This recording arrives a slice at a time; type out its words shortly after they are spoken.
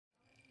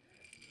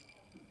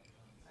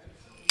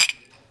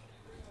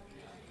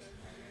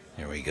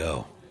Here we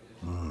go.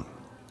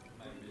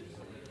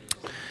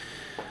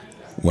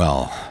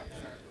 Well,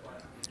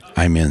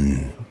 I'm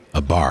in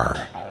a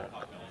bar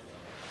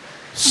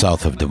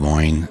south of Des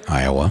Moines,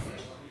 Iowa.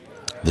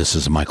 This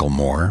is Michael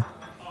Moore.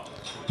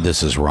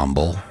 This is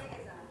Rumble,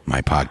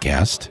 my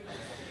podcast.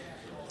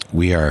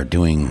 We are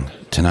doing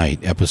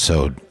tonight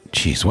episode,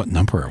 what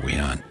number are we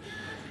on?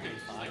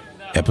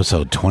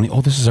 Episode 20.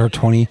 Oh, this is our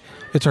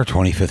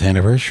 25th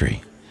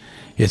anniversary.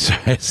 It's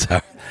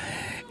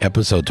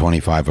episode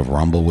 25 of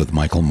Rumble with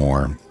Michael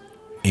Moore.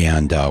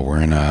 And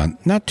we're in a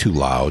not too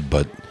loud,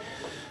 but,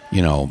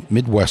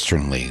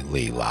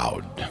 Midwesternly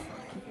loud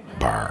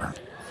bar.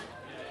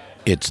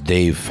 It's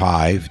day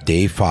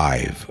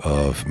five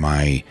of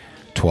my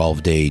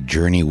 12-day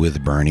journey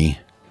with Bernie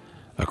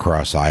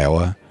across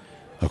Iowa.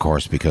 Of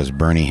course, because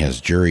Bernie has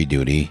jury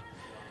duty,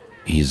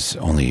 he's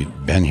only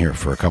been here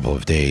for a couple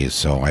of days,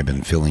 so I've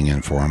been filling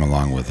in for him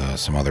along with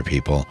some other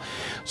people.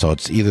 So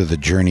it's either the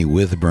journey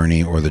with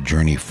Bernie or the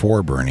journey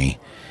for Bernie,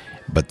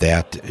 but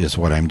that is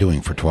what I'm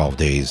doing for 12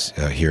 days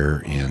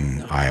here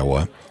in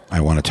Iowa. I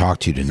want to talk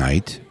to you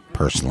tonight,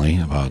 personally,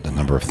 about a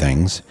number of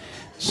things,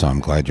 so I'm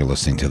glad you're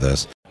listening to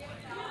this.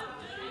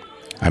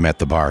 I'm at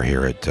the bar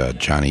here at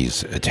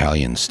Johnny's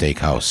Italian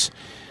Steakhouse,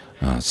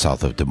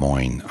 south of Des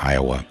Moines,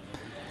 Iowa.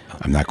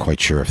 I'm not quite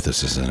sure if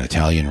this is an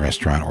Italian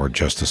restaurant or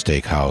just a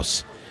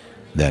steakhouse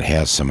that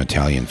has some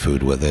Italian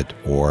food with it,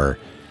 or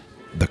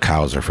the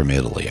cows are from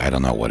Italy. I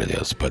don't know what it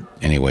is, but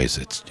anyways,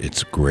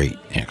 it's great,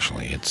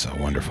 actually. It's a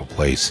wonderful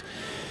place,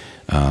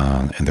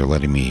 and they're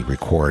letting me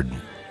record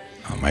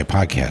my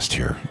podcast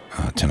here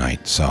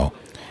tonight. So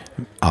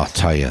I'll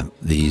tell you,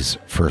 these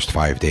first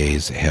 5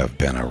 days have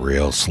been a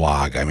real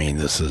slog. I mean,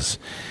 this is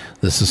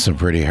some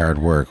pretty hard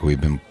work.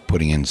 We've been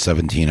putting in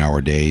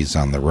 17-hour days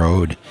on the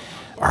road.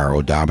 Our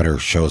odometer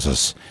shows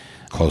us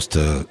close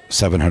to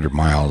 700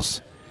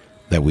 miles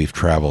that we've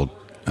traveled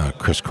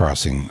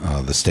crisscrossing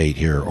the state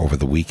here over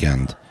the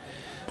weekend.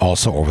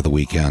 Also over the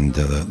weekend,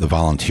 the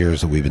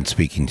volunteers that we've been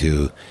speaking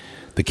to,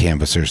 the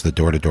canvassers, the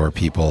door-to-door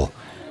people,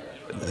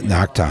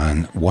 knocked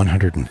on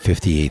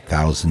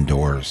 158,000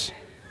 doors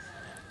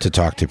to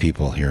talk to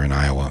people here in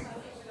Iowa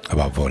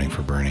about voting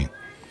for Bernie.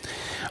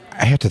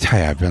 I have to tell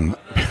you, I've been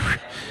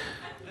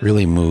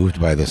really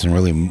moved by this and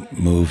really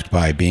moved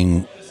by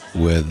being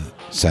with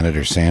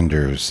Senator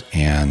Sanders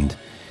and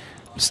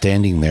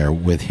standing there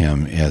with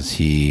him as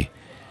he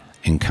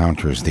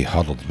encounters the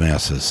huddled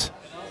masses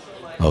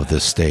of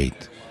this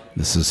state.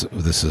 This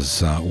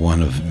is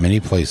one of many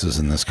places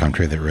in this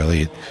country that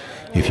really,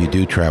 if you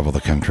do travel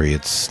the country,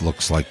 it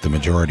looks like the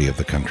majority of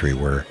the country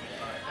where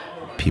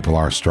people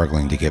are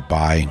struggling to get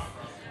by.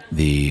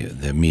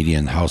 The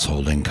median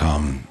household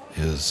income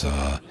is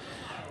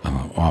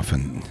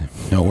often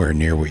nowhere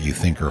near what you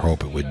think or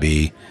hope it would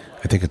be.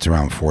 I think it's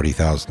around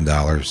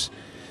 $40,000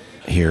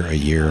 here a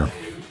year,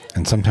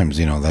 and sometimes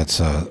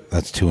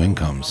that's two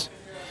incomes.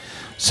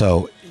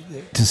 So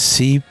to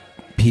see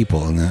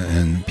people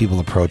and people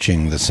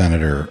approaching the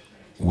senator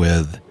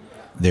with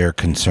their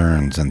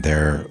concerns and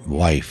their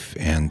life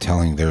and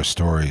telling their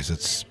stories,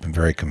 it's been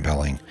very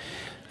compelling,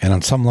 and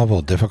on some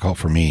level difficult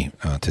for me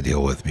to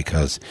deal with,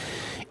 because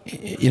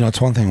it's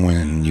one thing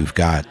when you've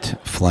got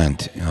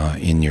Flint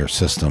in your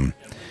system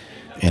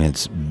and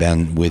it's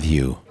been with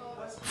you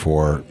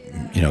for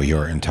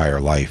your entire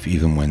life,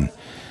 even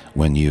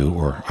when you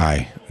or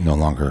I no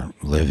longer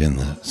live in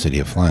the city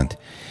of Flint,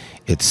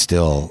 it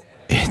still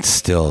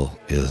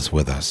is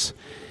with us.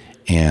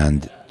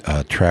 And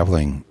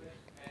traveling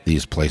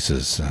these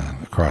places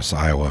across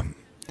Iowa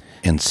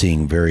and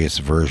seeing various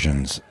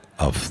versions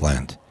of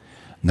Flint,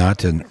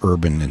 not an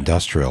urban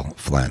industrial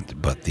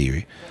Flint, but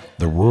the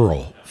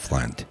rural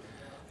Flint,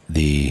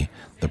 the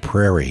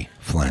prairie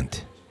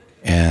Flint.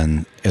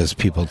 And as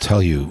people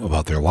tell you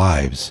about their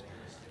lives,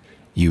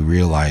 you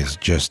realize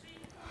just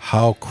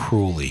how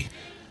cruelly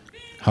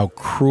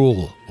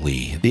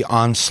the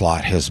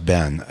onslaught has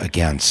been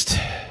against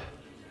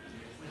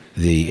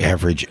the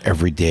average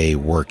everyday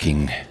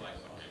working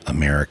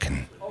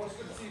American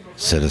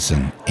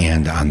citizen,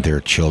 and on their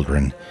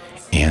children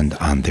and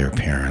on their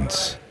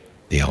parents,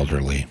 the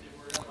elderly.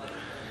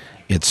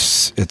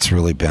 It's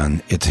really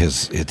been, it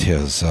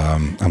has,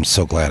 I'm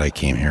so glad I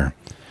came here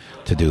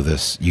to do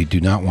this. You do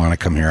not want to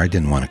come here. I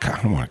don't want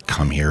to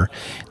come here.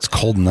 It's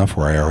cold enough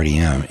where I already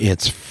am.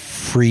 It's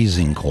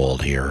freezing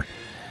cold here.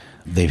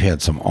 They've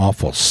had some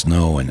awful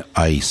snow and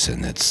ice,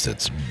 and it's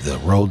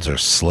the roads are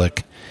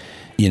slick.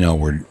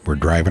 We're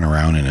driving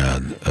around in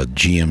a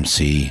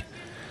GMC.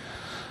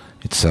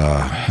 It's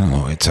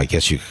I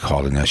guess you could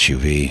call it an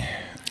SUV,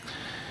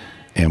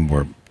 and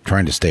we're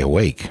trying to stay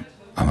awake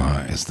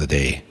as the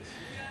day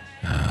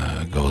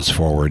goes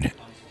forward.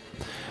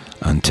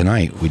 And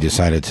tonight we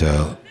decided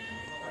to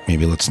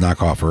maybe let's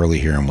knock off early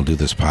here, and we'll do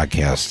this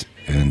podcast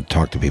and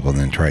talk to people, and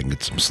then try and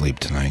get some sleep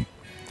tonight.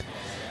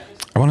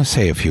 I want to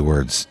say a few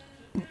words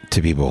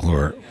to people who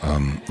are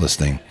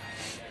listening,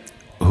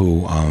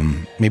 who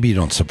maybe you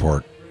don't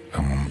support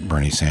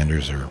Bernie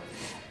Sanders, or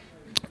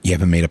you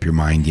haven't made up your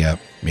mind yet.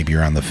 Maybe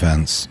you're on the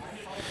fence.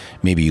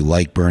 Maybe you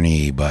like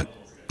Bernie, but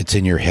it's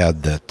in your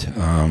head that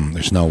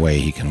there's no way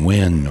he can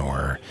win,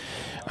 or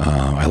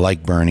I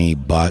like Bernie,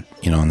 but,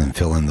 and then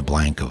fill in the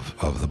blank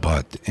of the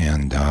but.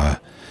 And I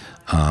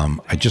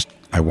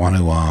want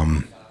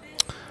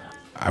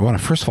to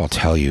first of all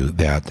tell you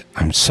that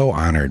I'm so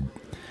honored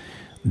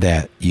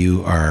that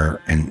you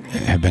are and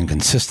have been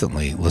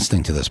consistently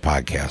listening to this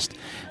podcast,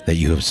 that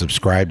you have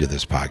subscribed to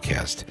this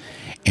podcast.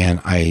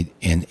 And I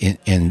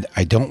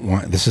don't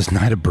want, this is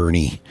not a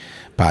Bernie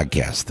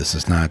podcast. This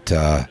is not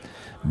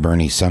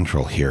Bernie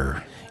Central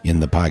here in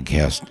the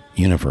podcast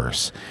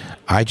universe.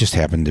 I just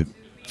happen to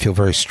feel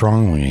very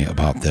strongly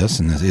about this,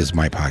 and this is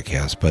my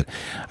podcast, but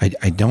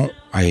I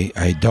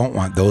don't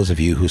want those of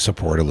you who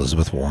support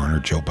Elizabeth Warren or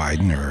Joe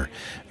Biden or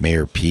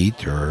Mayor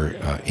Pete or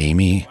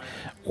Amy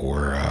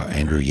or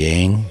Andrew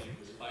Yang,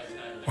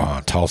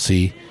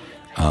 Tulsi,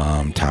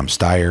 Tom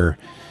Steyer.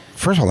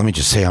 First of all, let me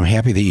just say I'm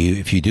happy that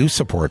if you do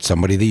support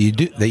somebody,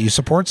 that you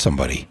support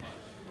somebody,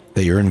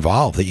 that you're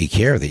involved, that you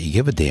care, that you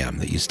give a damn,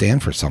 that you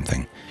stand for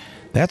something.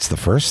 That's the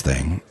first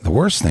thing. The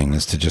worst thing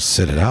is to just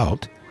sit it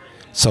out.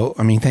 So,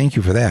 I mean, thank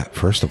you for that,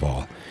 first of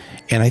all.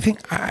 And I think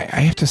I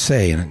have to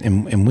say,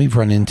 and we've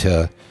run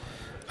into,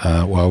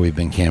 while we've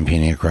been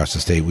campaigning across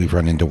the state, we've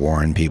run into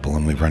Warren people,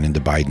 and we've run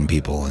into Biden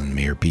people and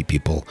Mayor Pete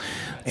people.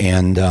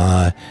 And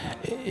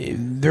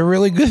they're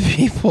really good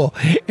people.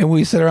 And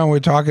we sit around, we're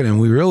talking, and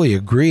we really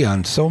agree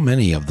on so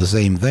many of the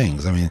same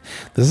things. I mean,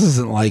 this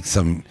isn't like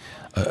some...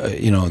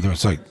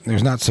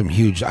 there's not some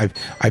huge.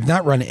 I've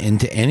not run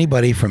into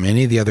anybody from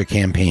any of the other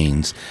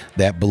campaigns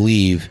that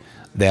believe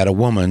that a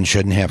woman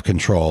shouldn't have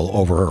control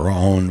over her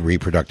own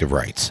reproductive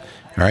rights.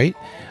 All right,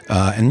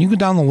 and you go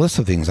down the list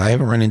of things. I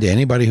haven't run into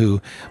anybody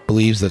who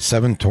believes that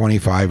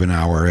 $7.25 an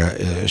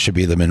hour should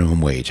be the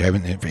minimum wage. I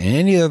haven't in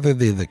any other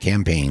the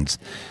campaigns.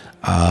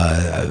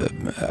 I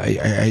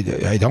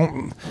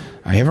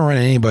haven't run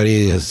into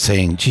anybody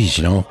saying, "Geez,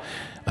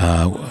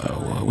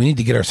 we need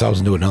to get ourselves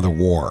into another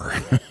war."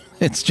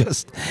 It's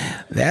just,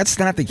 that's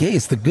not the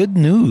case. The good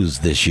news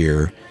this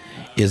year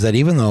is that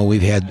even though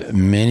we've had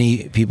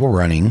many people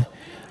running,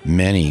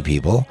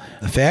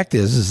 the fact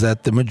is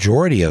that the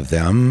majority of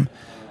them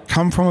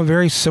come from a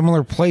very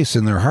similar place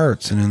in their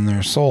hearts and in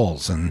their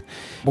souls. And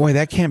boy,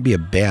 that can't be a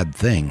bad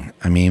thing.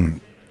 I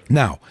mean,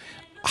 now,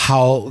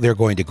 how they're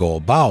going to go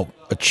about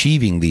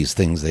achieving these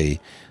things they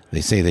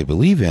say they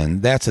believe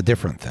in, that's a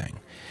different thing.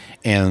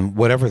 And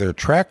whatever their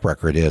track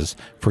record is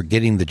for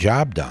getting the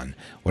job done,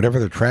 whatever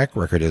their track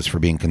record is for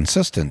being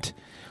consistent,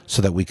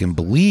 so that we can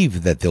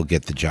believe that they'll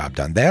get the job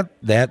done. That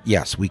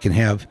yes, we can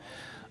have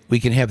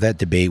that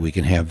debate, we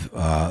can have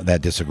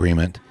that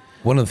disagreement.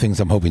 One of the things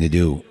I'm hoping to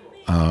do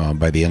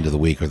by the end of the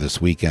week or this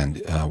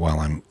weekend, while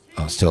I'm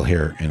still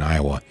here in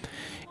Iowa,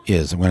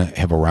 is I'm going to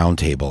have a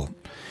roundtable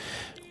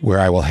where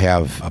I will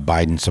have a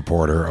Biden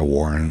supporter, a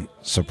Warren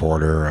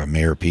supporter, a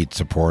Mayor Pete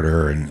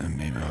supporter, and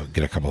maybe I'll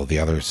get a couple of the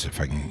others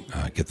if I can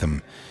get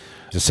them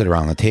to sit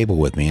around the table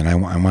with me. And I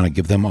want to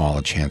give them all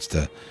a chance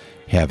to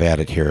have at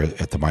it here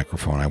at the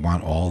microphone. I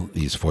want all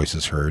these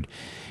voices heard,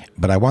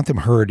 but I want them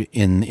heard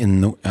in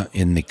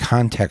the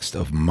context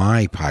of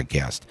my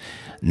podcast,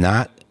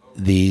 not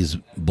these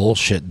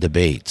bullshit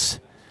debates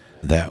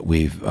that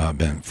we've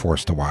been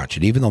forced to watch.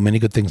 And even though many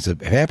good things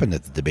have happened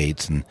at the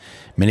debates and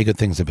many good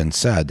things have been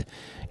said,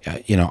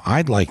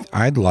 I'd like,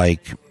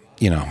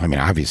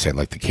 obviously I'd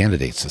like the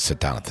candidates to sit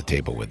down at the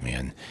table with me,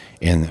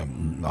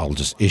 and I'll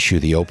just issue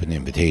the open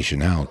invitation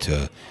now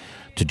to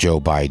Joe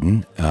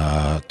Biden,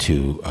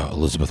 to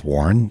Elizabeth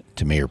Warren,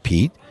 to Mayor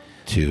Pete,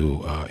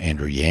 to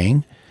Andrew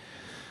Yang,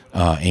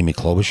 Amy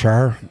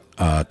Klobuchar,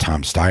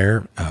 Tom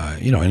Steyer,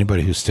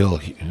 anybody who's still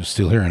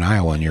here in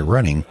Iowa and you're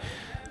running,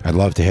 I'd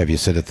love to have you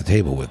sit at the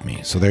table with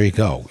me. So there you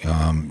go.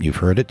 You've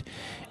heard it,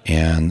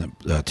 and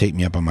take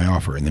me up on my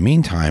offer. In the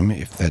meantime,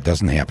 if that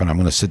doesn't happen, I'm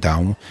going to sit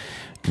down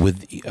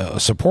with a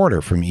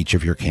supporter from each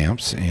of your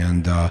camps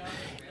and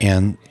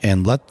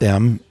let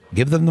them,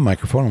 give them the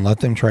microphone and let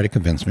them try to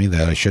convince me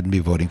that I shouldn't be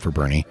voting for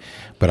Bernie,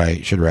 but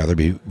I should rather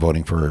be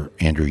voting for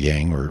Andrew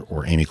Yang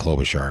or Amy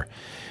Klobuchar.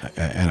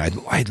 And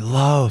I'd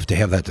love to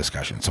have that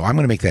discussion. So I'm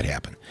going to make that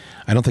happen.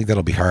 I don't think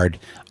that'll be hard.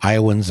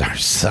 Iowans are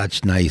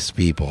such nice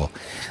people,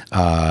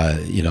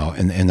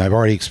 and I've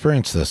already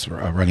experienced this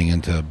running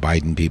into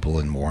Biden people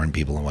and Warren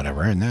people and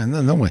whatever. And then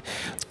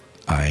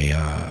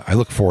I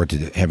look forward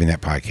to having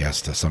that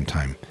podcast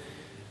sometime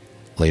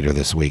later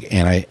this week.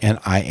 And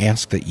I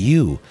ask that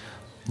you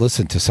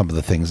listen to some of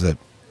the things that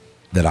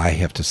I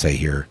have to say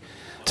here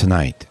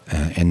tonight,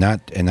 and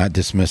not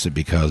dismiss it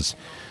because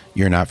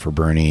you're not for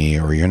Bernie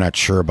or you're not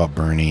sure about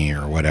Bernie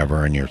or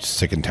whatever, and you're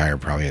sick and tired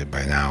probably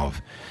by now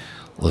of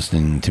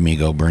listening to me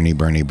go Bernie,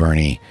 Bernie,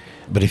 Bernie.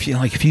 But if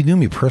you knew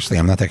me personally,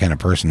 I'm not that kind of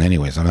person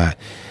anyways.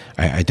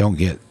 I don't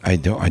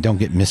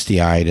get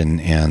misty-eyed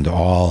and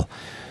all,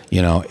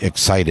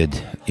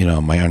 excited.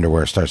 My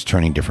underwear starts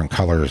turning different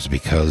colors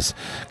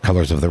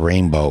colors of the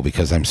rainbow,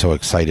 because I'm so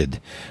excited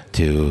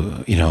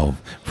to,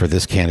 for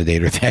this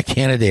candidate or that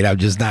candidate. I'm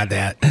just not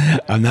that.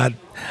 I'm not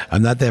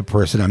that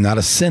person. I'm not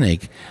a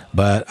cynic,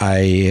 but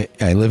I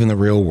live in the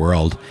real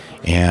world,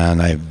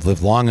 and I've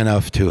lived long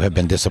enough to have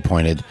been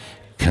disappointed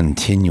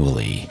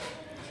continually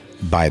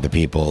by the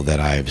people that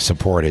I've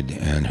supported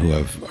and who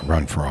have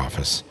run for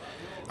office.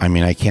 I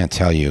mean, I can't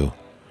tell you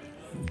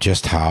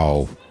just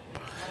how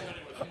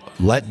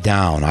let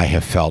down I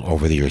have felt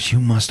over the years. You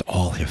must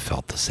all have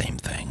felt the same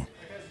thing,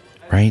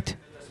 right?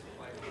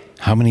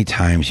 How many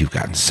times you've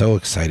gotten so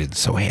excited,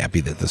 so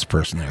happy that this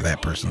person or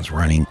that person's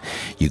running.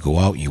 You go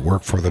out, you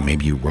work for them,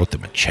 maybe you wrote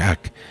them a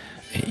check,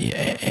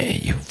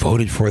 you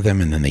voted for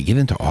them, and then they get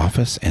into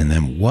office, and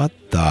then what?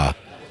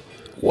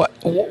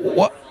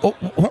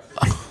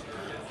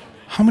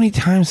 How many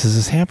times has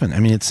this happened? I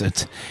mean,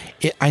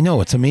 I know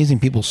it's amazing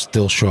people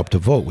still show up to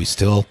vote. We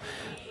still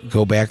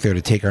go back there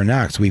to take our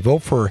knocks. We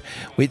vote for,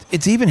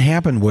 it's even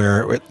happened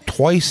where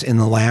twice in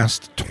the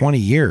last 20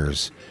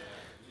 years,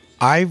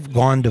 I've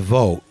gone to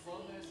vote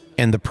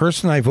and the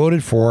person I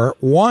voted for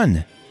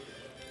won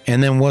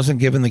and then wasn't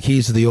given the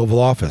keys to the Oval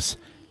Office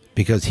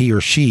because he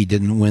or she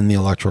didn't win the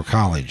Electoral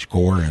College,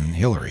 Gore and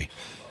Hillary.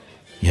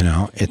 You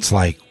know, it's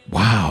like,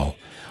 wow,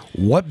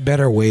 what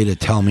better way to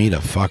tell me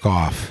to fuck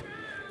off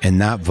and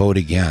not vote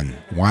again?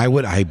 Why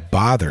would I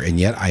bother? And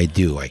yet I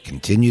do. I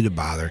continue to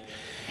bother.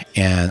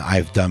 And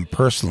I've done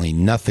personally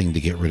nothing to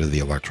get rid of the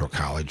Electoral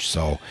College.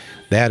 So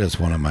that is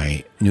one of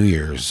my New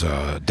Year's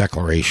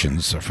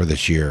declarations for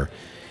this year,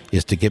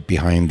 is to get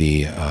behind what's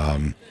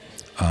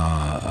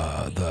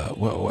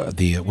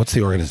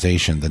the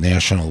organization? The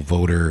National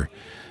Voter.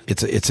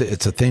 It's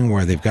a thing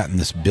where they've gotten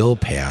this bill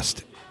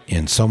passed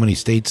in so many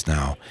states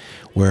now,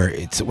 where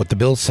it's what the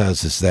bill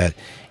says is that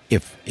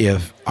if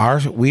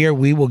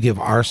we will give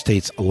our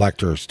state's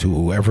electors to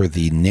whoever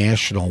the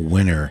national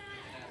winner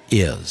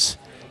is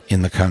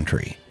in the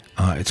country.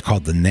 It's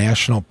called the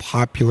National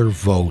Popular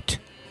Vote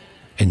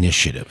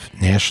Initiative.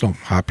 National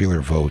Popular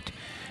Vote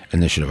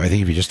Initiative. I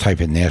think if you just type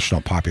in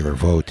National Popular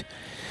Vote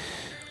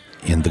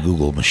in the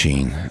Google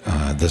machine,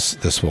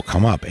 this will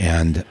come up.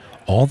 And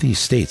all these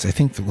states, I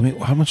think,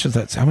 how much is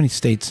that? How many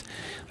states,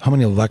 how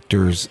many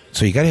electors?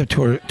 So you got to have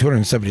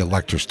 270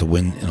 electors to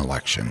win an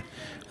election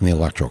in the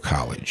Electoral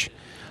College.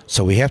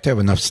 So we have to have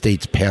enough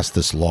states pass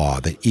this law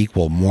that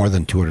equal more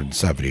than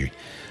 270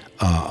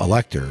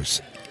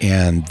 electors.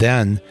 And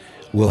then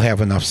we'll have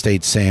enough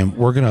states saying,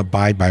 we're going to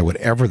abide by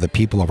whatever the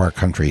people of our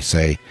country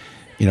say,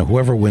 you know,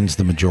 whoever wins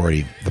the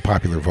majority, the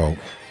popular vote.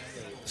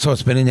 So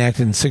it's been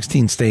enacted in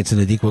 16 states,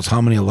 and it equals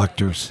how many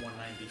electors?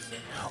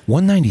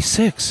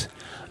 196.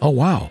 Oh,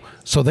 wow.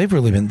 So they've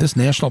really been, this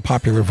National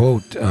Popular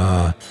Vote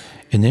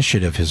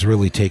initiative has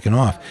really taken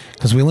off,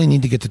 because we only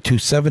need to get to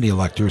 270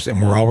 electors,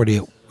 and we're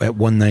already at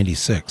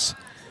 196.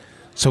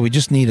 So we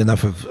just need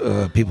enough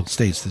of people,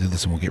 states to do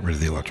this, and we'll get rid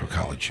of the Electoral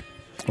College.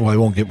 Well, I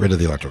won't get rid of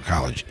the Electoral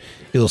College.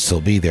 It'll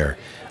still be there.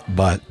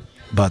 But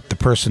the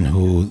person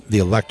who the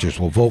electors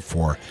will vote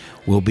for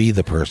will be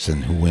the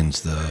person who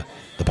wins the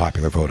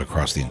popular vote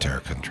across the entire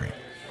country.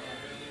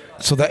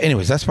 So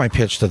anyways, that's my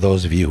pitch to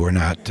those of you who are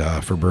not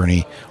for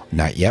Bernie,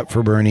 not yet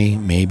for Bernie,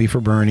 maybe for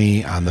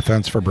Bernie, on the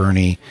fence for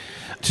Bernie,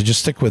 to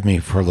just stick with me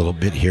for a little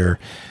bit here.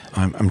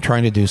 I'm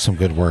trying to do some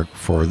good work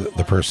for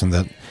the person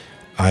that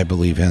I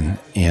believe in,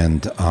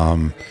 and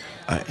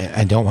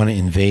I don't want to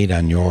invade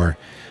on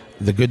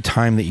the good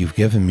time that you've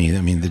given me.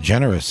 I mean, the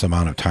generous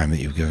amount of time that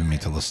you've given me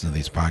to listen to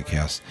these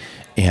podcasts.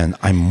 And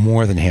I'm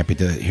more than happy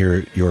to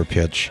hear your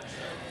pitch.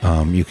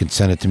 You can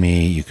send it to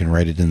me. You can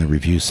write it in the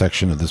review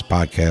section of this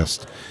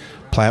podcast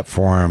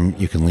platform.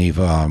 You can leave,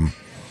 I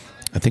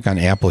think on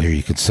Apple here,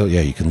 you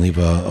can leave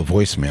a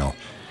voicemail.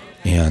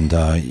 And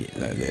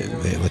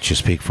they let you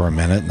speak for a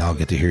minute, and I'll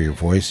get to hear your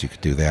voice. You could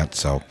do that.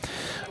 So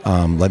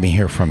let me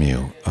hear from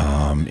you.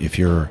 If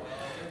you're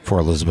for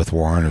Elizabeth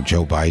Warren or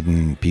Joe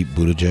Biden, Pete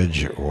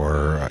Buttigieg,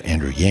 or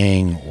Andrew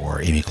Yang,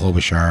 or Amy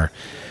Klobuchar,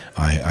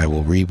 I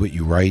will read what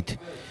you write,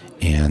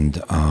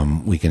 and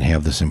we can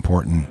have this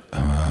important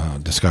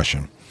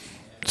discussion.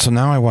 So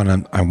now I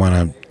want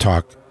to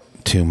talk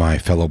to my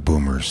fellow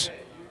boomers.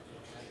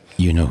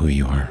 You know who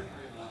you are.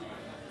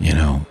 You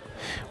know,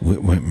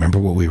 remember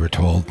what we were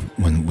told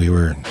when we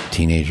were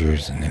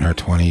teenagers and in our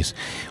 20s?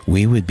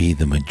 We would be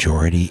the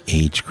majority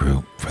age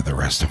group for the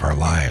rest of our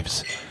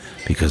lives,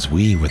 because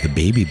we were the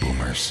baby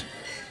boomers.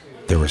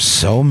 There were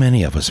so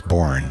many of us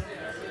born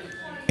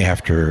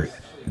after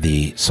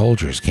the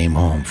soldiers came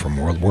home from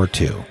World War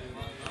II.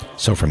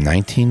 So from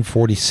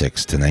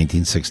 1946 to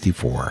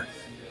 1964,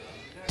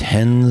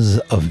 tens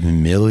of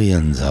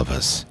millions of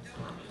us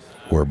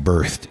were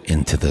birthed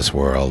into this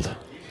world.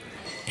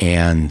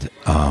 And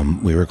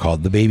we were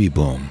called the baby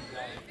boom.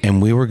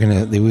 And we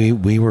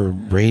were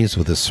raised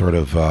with this sort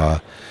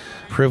of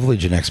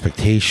privilege and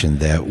expectation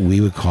that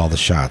we would call the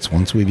shots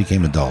once we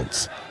became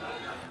adults.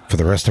 For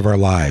the rest of our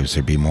lives,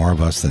 there'd be more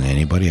of us than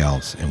anybody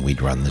else, and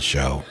we'd run the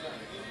show.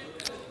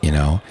 You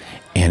know,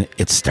 and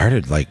it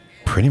started like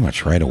pretty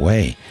much right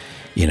away.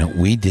 You know,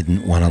 we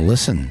didn't want to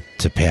listen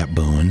to Pat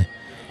Boone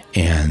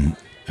and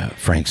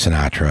Frank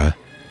Sinatra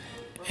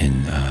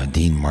and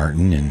Dean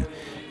Martin, and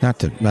not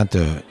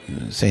to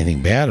say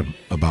anything bad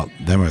about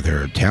them or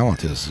their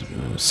talent as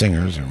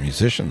singers or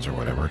musicians or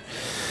whatever,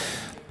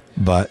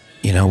 but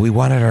you know, we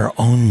wanted our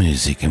own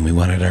music, and we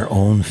wanted our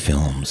own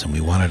films, and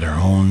we wanted our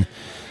own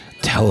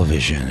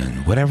television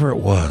and whatever it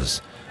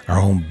was, our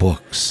own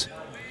books.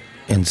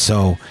 And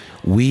so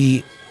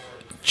we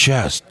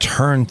just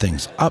turned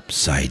things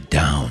upside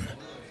down.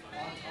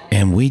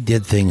 And we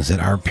did things that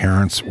our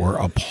parents were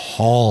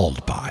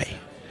appalled by.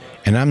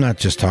 And I'm not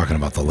just talking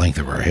about the length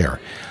of our hair.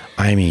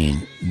 I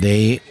mean,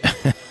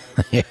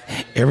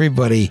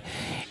 anybody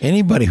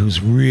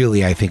who's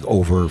really, I think,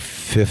 over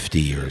 50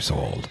 years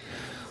old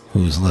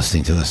who's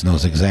listening to this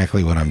knows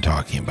exactly what I'm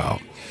talking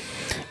about.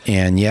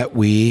 And yet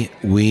we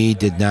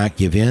did not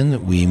give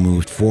in. We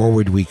moved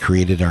forward. We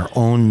created our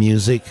own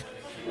music,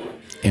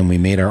 and we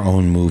made our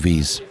own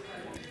movies,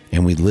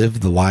 and we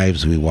lived the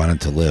lives we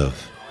wanted to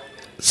live.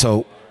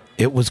 So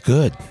it was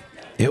good.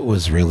 It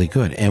was really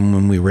good. And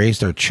when we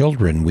raised our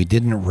children, we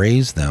didn't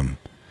raise them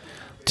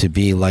to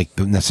be like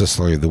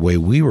necessarily the way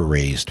we were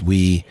raised.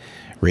 We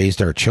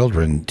raised our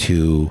children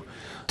to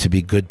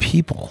be good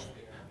people,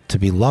 to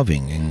be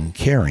loving and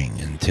caring,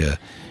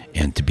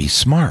 and to be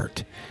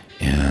smart,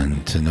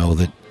 and to know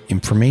that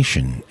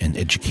information and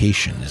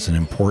education is an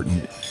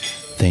important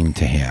thing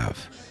to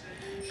have.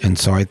 And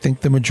so I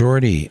think the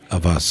majority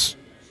of us,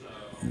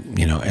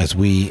 as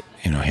we,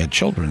 had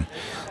children,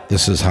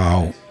 this is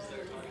how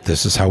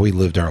we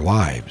lived our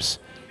lives.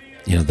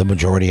 The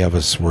majority of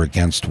us were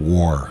against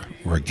war.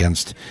 We're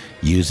against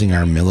using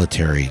our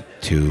military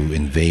to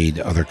invade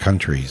other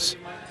countries.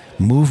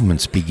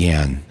 Movements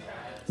began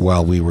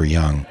while we were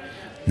young,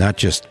 not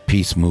just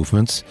peace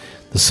movements.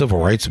 The civil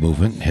rights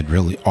movement had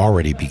really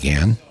already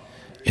began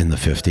in the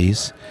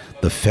 50s.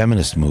 The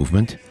feminist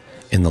movement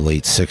in the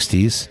late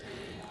 60s.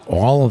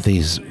 All of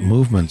these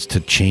movements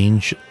to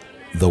change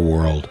the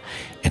world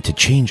and to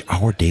change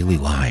our daily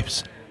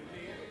lives.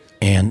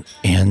 And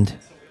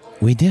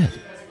we did.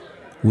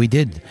 We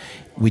did.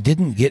 We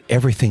didn't get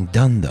everything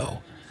done,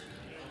 though.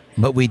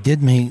 But we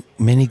did make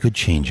many good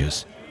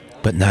changes,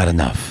 but not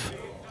enough.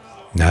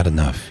 Not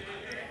enough.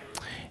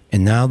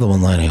 And now the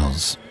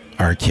millennials,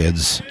 our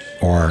kids,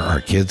 or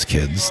our kids'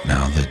 kids,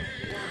 now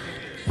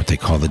what they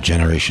call the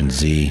Generation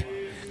Z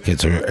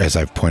kids, or as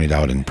I've pointed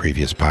out in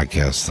previous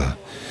podcasts,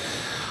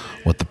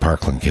 what the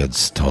Parkland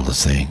kids told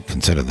us, they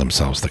consider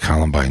themselves the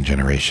Columbine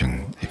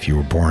generation. If you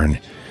were born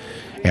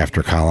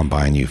after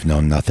Columbine, you've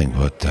known nothing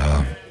but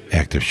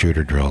active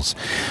shooter drills.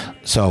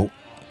 So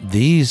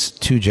these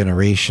two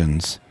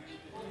generations,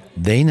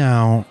 they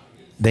now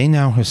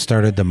have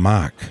started to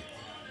mock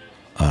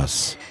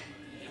us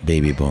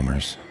baby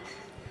boomers.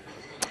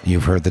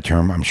 You've heard the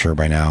term, I'm sure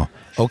by now.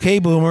 Okay,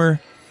 boomer.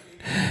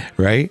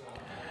 Right?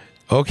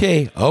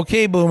 Okay,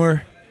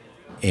 boomer.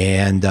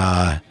 And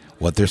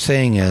what they're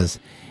saying is,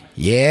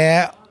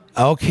 yeah,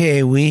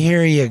 okay, we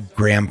hear you,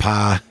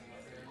 Grandpa.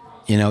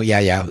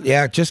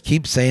 Yeah, just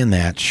keep saying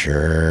that.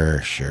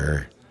 Sure.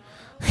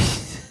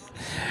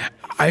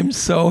 I'm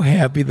so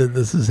happy that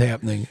this is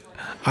happening.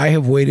 I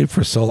have waited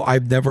for so long.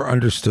 I've never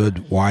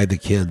understood why the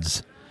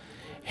kids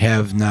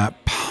have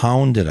not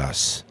pounded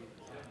us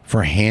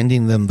for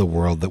handing them the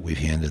world that we've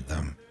handed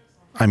them.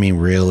 I mean,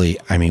 really,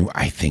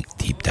 I think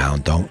deep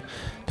down, don't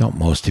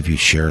most of you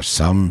share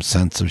some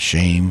sense of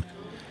shame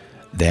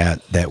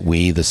that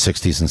we, the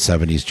 60s and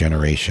 70s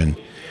generation,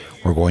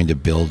 were going to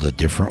build a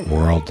different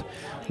world?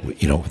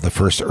 The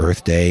first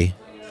Earth Day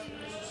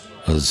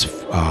was,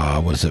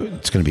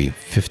 it's going to be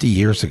 50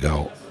 years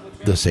ago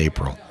this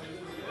April.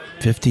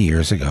 50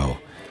 years ago.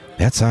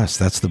 That's us.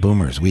 That's the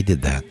boomers. We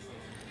did that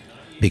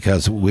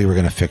because we were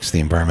going to fix the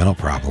environmental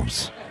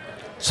problems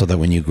so that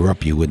when you grew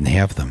up, you wouldn't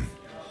have them.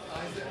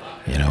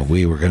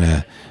 We were going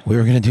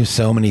to do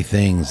so many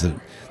things.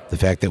 The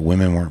fact that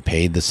women weren't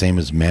paid the same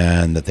as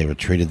men, that they were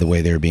treated the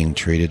way they were being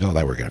treated,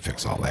 that we're going to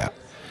fix all that.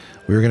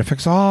 We were going to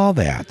fix all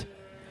that.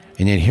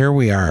 And yet here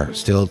we are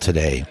still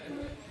today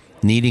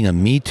needing a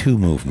Me Too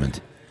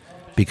movement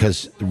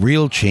because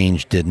real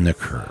change didn't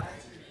occur.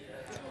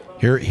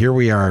 Here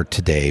we are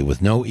today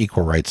with no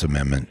equal rights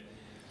amendment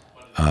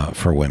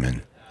for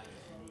women.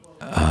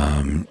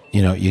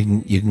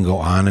 You can go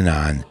on,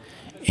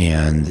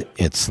 and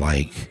it's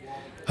like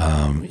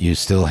you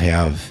still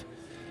have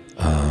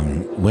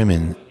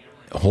women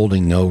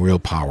holding no real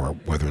power,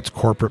 whether it's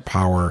corporate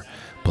power,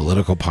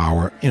 political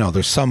power.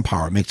 There's some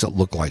power. It makes it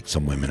look like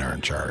some women are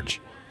in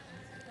charge.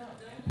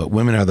 But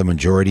women are the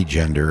majority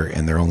gender,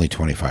 and they're only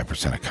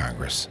 25% of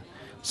Congress.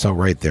 So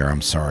right there,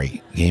 I'm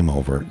sorry, game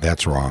over.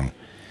 That's wrong.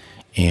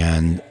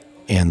 And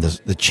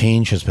the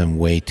change has been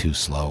way too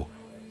slow.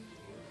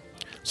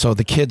 So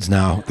the kids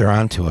now, they're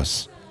on to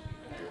us.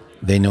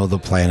 They know the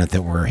planet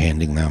that we're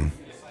handing them.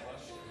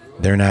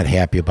 They're not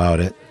happy about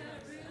it.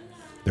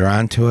 They're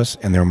on to us,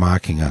 and they're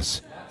mocking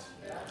us.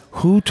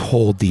 Who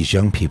told these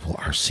young people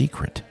our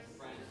secret?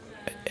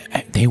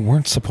 They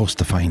weren't supposed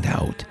to find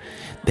out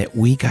that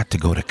we got to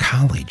go to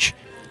college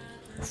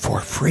for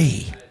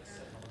free,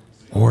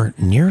 or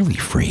nearly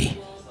free,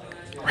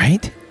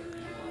 right?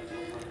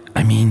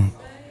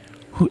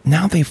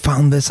 Now they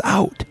found this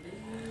out.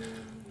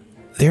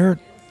 They're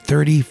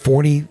 $30,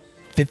 $40,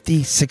 $50,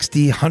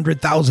 $60,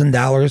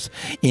 $100,000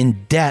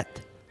 in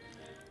debt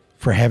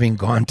for having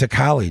gone to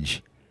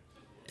college.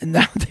 And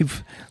now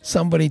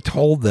somebody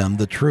told them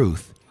the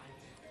truth.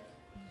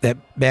 that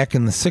back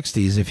in the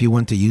 60s, if you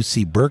went to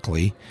UC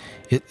Berkeley,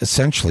 it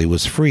essentially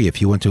was free.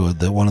 If you went to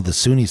one of the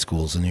SUNY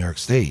schools in New York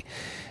State,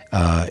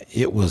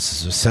 it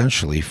was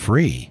essentially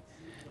free.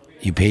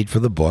 You paid for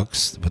the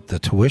books, but the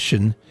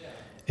tuition,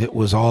 it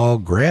was all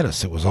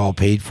gratis. It was all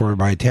paid for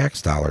by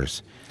tax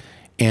dollars.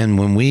 And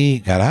when we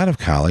got out of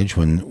college,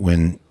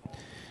 when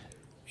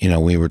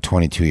we were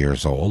 22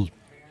 years old,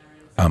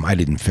 I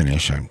didn't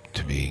finish.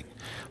 To be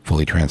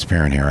fully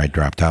transparent here, I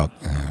dropped out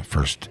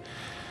first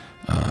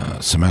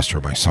semester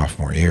of my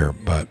sophomore year.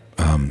 But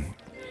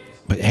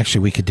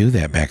actually, we could do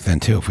that back then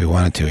too if we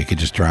wanted to. We could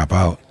just drop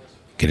out,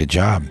 get a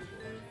job.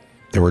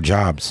 There were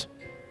jobs.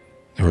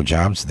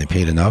 They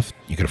paid enough.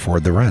 You could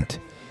afford the rent.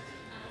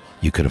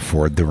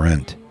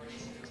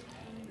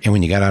 And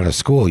when you got out of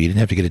school, you didn't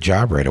have to get a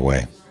job right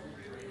away.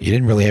 You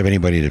didn't really have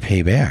anybody to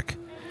pay back.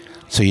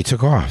 So you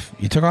took off.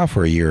 You took off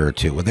for a year or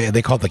two. Well,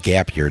 they call it the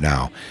gap year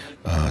now.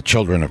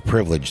 Children of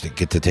privilege that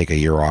get to take a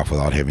year off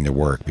without having to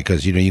work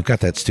because, you've got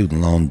that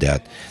student loan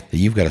debt that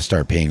you've got to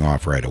start paying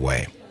off right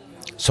away.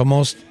 So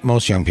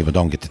most young people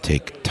don't get to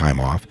take time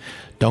off,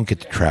 don't get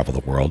to travel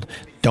the world,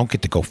 don't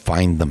get to go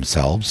find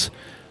themselves,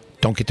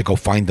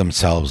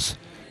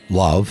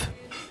 love,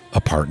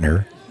 a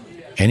partner,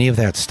 any of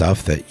that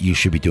stuff that you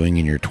should be doing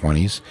in your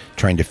 20s,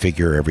 trying to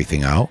figure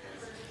everything out.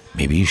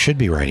 Maybe you should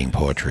be writing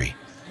poetry.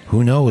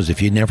 Who knows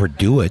if you never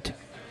do it?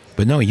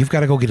 But no, you've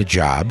got to go get a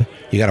job.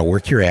 You got to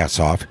work your ass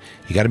off.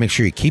 You got to make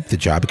sure you keep the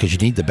job because you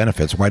need the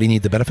benefits. Why do you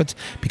need the benefits?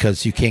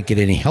 Because you can't get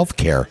any health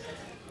care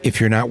if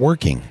you're not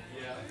working.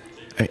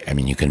 I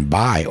mean, you can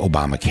buy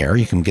Obamacare.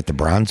 You can get the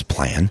bronze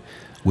plan,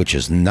 which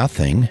is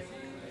nothing.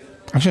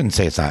 I shouldn't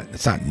say it's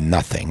not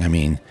nothing. I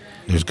mean,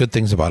 there's good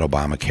things about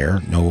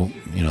Obamacare. No,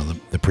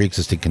 the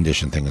pre-existing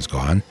condition thing is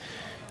gone.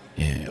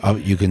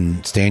 You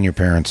can stay on your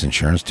parents'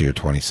 insurance till you're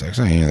 26.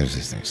 There's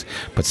these things.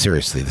 But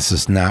seriously, this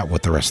is not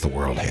what the rest of the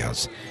world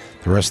has.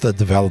 The rest of the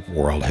developed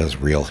world has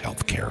real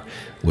health care,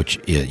 which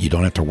you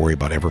don't have to worry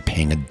about ever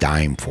paying a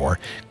dime for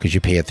because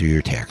you pay it through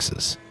your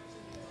taxes.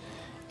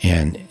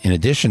 And in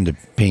addition to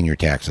paying your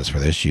taxes for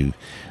this, you,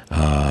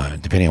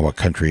 depending on what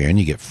country you're in,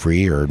 you get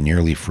free or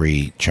nearly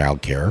free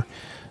child care.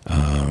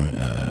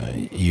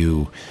 In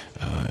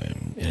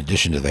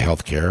addition to the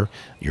health care,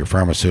 your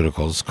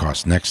pharmaceuticals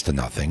cost next to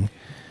nothing.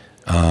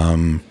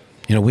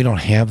 We don't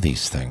have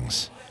these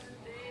things.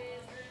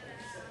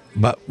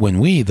 But when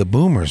we, the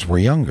boomers, were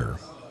younger,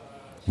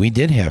 we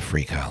did have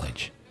free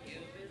college.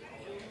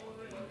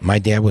 My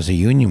dad was a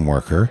union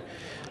worker,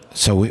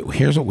 so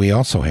here's what we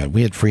also had.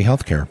 We had free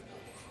health care.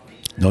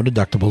 No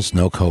deductibles,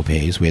 no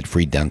copays. We had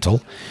free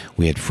dental.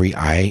 We had free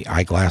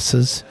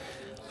eyeglasses.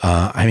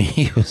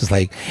 He was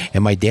like,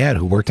 and my dad,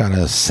 who worked on an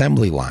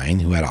assembly line,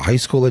 who had a high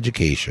school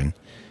education,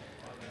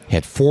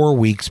 had 4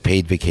 weeks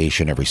paid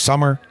vacation every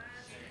summer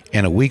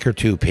and a week or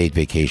two paid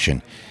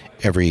vacation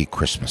every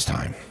Christmas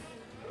time.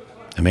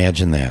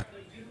 Imagine that.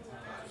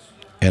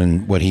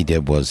 And what he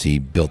did was he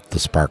built the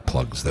spark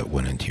plugs that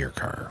went into your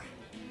car.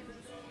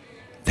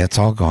 That's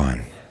all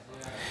gone.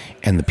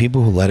 And the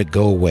people who let it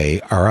go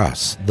away are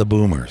us, the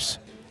boomers.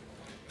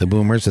 The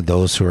boomers are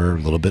those who are a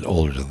little bit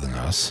older than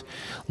us.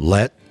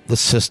 Let the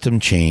system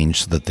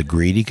change so that the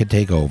greedy could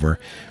take over,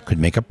 could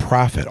make a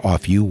profit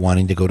off you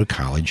wanting to go to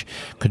college,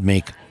 could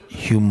make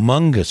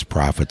humongous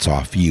profits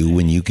off you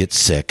when you get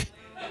sick.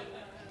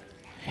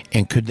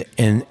 And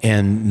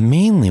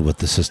mainly what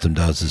the system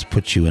does is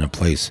put you in a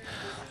place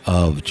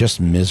of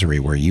just misery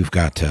where you've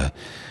got to,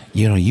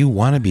 you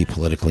want to be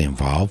politically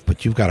involved,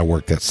 but you've got to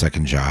work that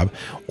second job,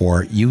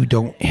 or you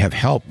don't have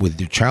help with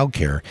your child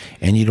care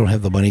and you don't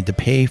have the money to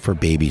pay for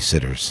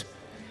babysitters.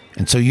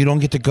 And so you don't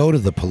get to go to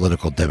the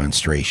political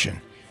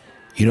demonstration.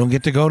 You don't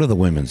get to go to the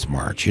Women's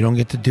March. You don't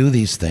get to do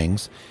these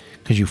things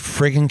because you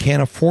friggin'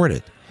 can't afford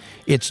it.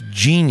 It's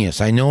genius.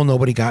 I know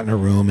nobody got in a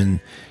room and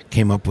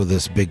came up with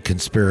this big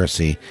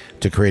conspiracy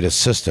to create a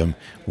system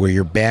where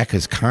your back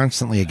is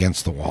constantly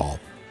against the wall.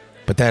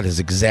 But that is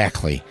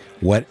exactly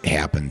what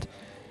happened.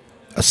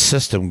 A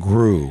system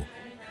grew.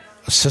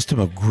 A system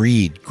of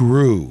greed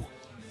grew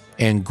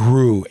and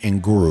grew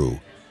and grew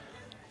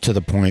to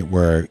the point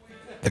where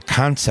the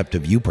concept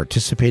of you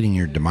participating in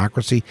your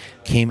democracy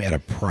came at a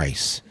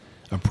price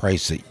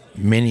that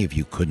many of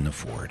you couldn't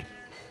afford.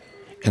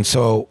 And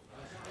so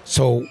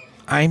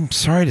I'm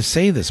sorry to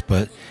say this,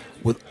 but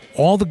with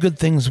all the good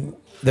things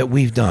that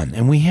we've done,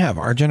 and we have,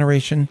 our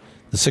generation,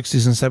 the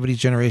 60s and 70s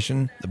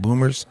generation, the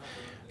boomers,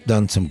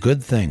 done some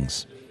good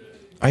things.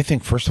 I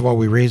think, first of all,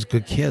 we raised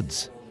good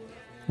kids.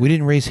 We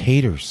didn't raise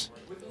haters.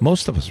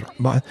 Most of us.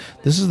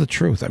 This is the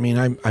truth.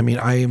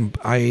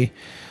 I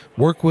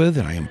work with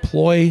and I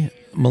employ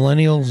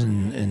millennials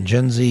and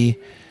Gen Z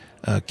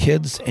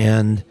kids,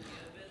 and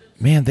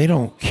man, they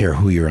don't care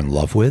who you're in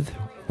love with,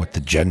 what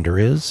the gender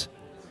is.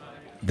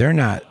 They're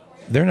not.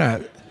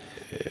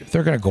 If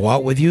they're going to go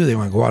out with you, they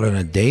want to go out on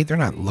a date, they're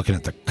not looking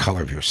at the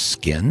color of your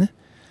skin.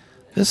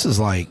 This is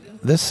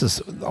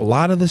a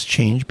lot of this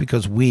change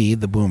because we,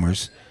 the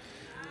boomers,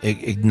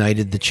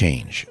 ignited the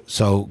change.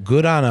 So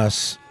good on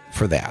us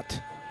for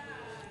that.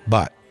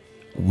 But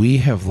we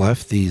have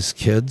left these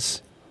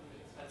kids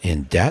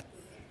in debt.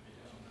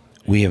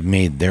 We have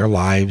made their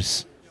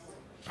lives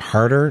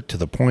harder to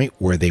the point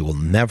where they will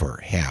never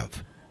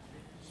have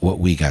what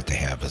we got to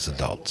have as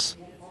adults.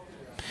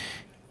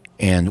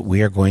 And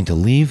we are going to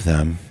leave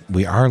them,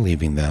 we are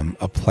leaving them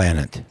a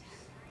planet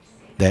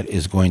that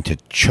is going to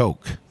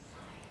choke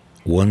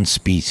one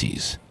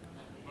species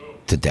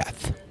to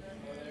death.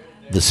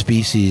 The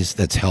species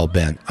that's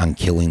hell-bent on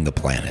killing the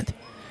planet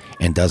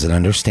and doesn't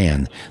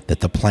understand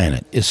that the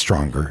planet is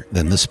stronger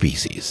than the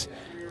species.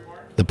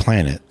 The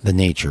planet, the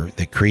nature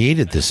that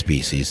created this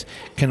species,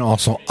 can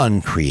also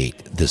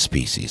uncreate the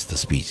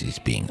species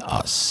being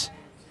us.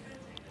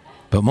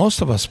 But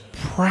most of us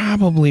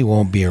probably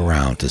won't be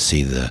around to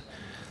see the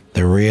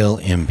real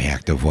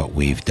impact of what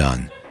we've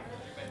done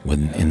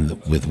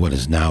with what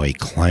is now a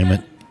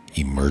climate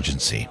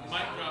emergency.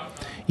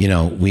 You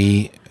know,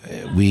 we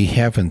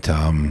haven't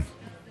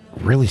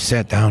really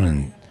sat down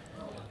and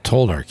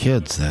told our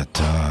kids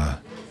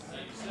that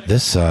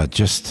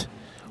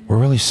we're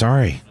really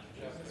sorry.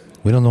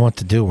 We don't know what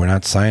to do. We're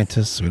not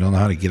scientists. We don't know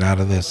how to get out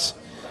of this.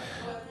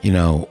 You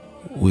know,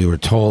 we were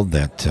told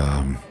that,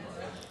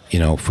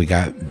 if we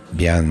got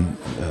beyond,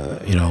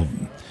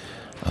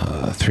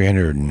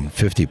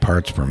 350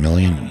 parts per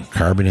million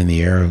carbon in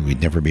the air,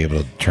 we'd never be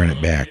able to turn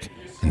it back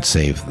and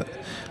save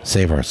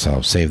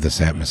ourselves, save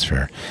this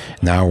atmosphere.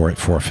 Now we're at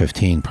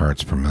 415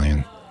 parts per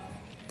million.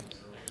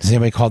 Has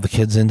anybody called the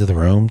kids into the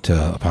room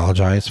to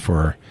apologize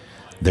for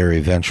their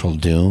eventual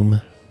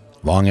doom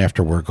long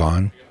after we're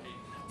gone?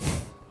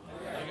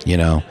 You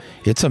know,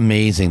 it's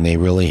amazing they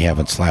really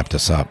haven't slapped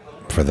us up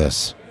for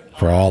this,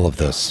 for all of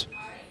this.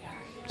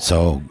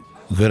 So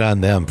good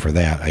on them for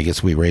that. I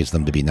guess we raised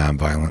them to be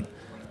nonviolent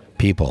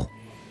people.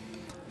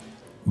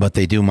 But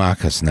they do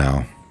mock us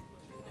now.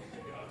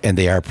 And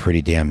they are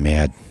pretty damn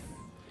mad.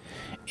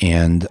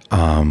 And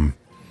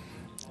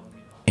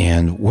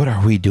what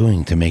are we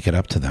doing to make it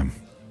up to them?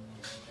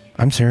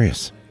 I'm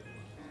serious.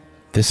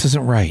 This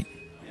isn't right.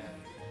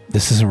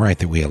 This isn't right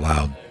that we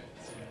allowed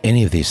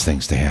any of these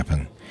things to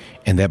happen.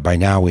 And that by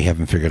now we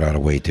haven't figured out a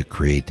way to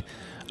create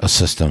a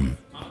system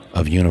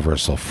of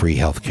universal free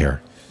health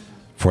care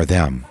for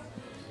them.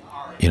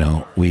 You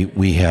know,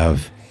 we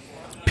have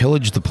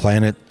pillaged the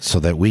planet so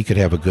that we could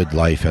have a good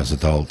life as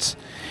adults,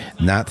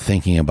 not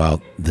thinking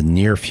about the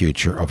near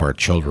future of our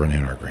children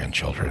and our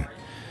grandchildren.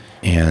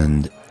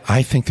 And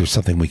I think there's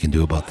something we can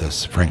do about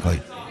this, frankly.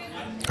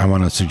 I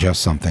want to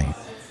suggest something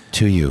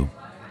to you,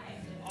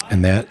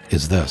 and that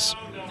is this.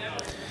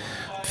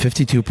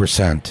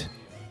 52%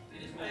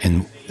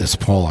 in this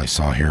poll I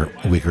saw here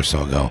a week or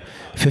so ago,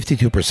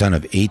 52%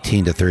 of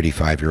 18 to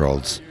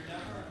 35-year-olds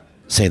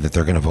say that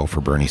they're going to vote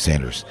for Bernie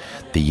Sanders.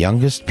 The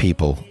youngest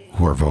people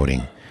who are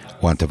voting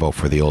want to vote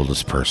for the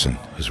oldest person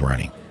who's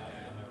running.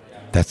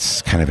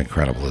 That's kind of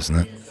incredible, isn't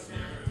it?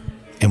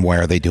 And why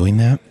are they doing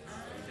that?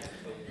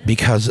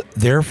 Because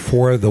they're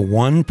for the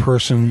one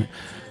person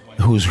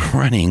who's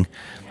running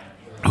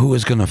who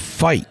is going to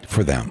fight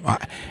for them.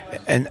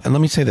 And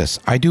let me say this.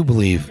 I do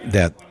believe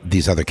that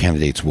these other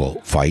candidates will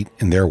fight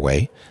in their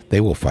way. They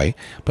will fight,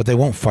 but they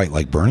won't fight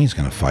like Bernie's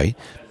going to fight.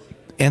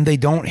 And they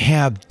don't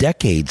have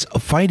decades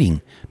of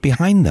fighting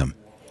behind them.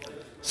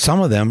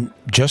 Some of them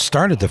just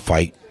started to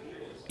fight,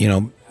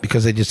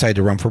 because they decided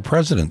to run for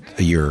president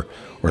a year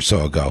or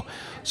so ago.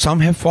 Some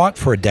have fought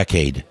for a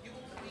decade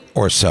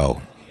or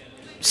so.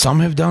 Some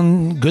have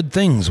done good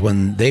things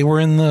when they were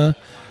in the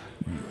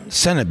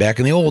Senate back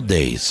in the old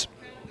days.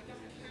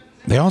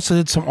 They also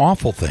did some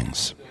awful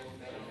things.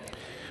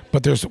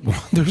 But there's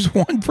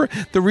one.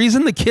 The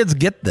reason the kids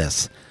get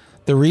this,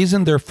 the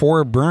reason they're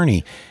for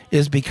Bernie,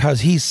 is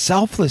because he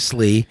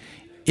selflessly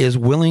is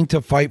willing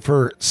to fight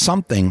for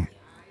something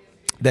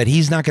that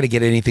he's not going to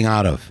get anything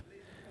out of.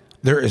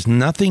 There is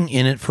nothing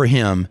in it for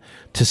him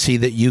to see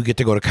that you get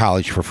to go to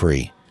college for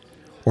free,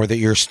 or that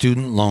your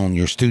student loan,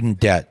 your student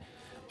debt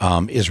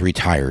is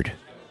retired.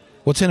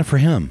 What's in it for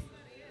him?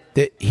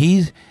 That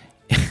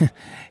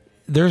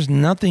there's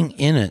nothing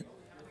in it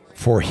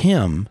for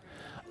him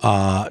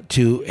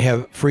to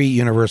have free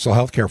universal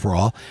health care for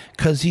all,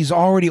 because he's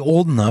already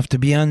old enough to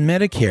be on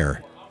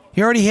Medicare.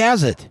 He already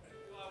has it.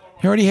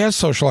 He already has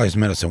socialized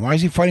medicine. Why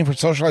is he fighting for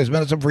socialized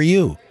medicine for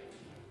you?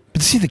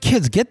 But see, the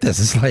kids get this.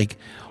 It's like,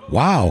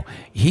 wow,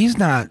 he's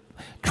not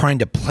trying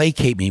to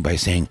placate me by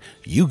saying,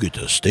 you get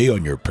to stay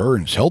on your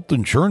parents' health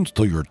insurance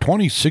till you're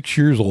 26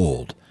 years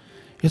old.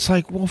 It's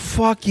like, well,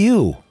 fuck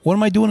you. What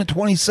am I doing at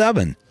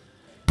 27?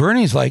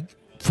 Bernie's like,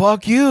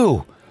 fuck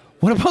you.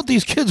 What about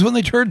these kids when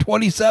they turn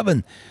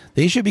 27?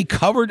 They should be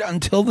covered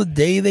until the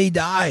day they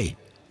die.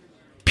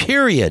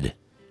 Period.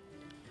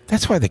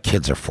 That's why the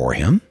kids are for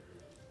him.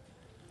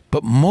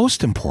 But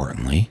most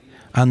importantly,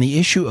 on the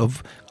issue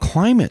of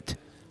climate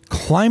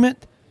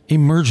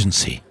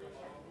emergency,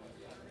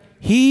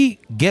 he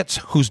gets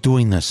who's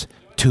doing this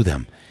to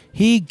them.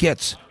 He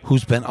gets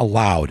who's been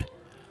allowed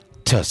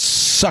to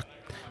suck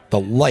the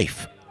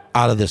life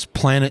out of this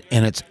planet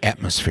and its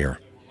atmosphere.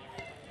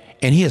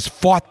 And he has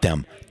fought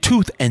them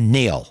tooth and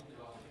nail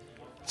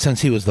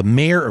since he was the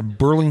mayor of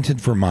Burlington,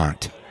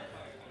 Vermont,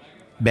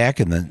 back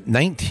in the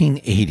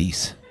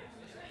 1980s.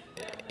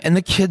 And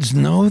the kids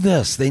know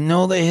this. They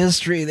know the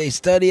history. They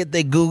study it.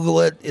 They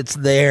Google it. It's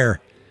there.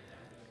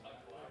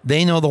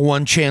 They know the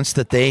one chance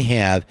that they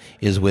have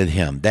is with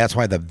him. That's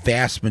why the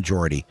vast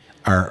majority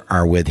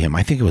are with him.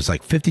 I think it was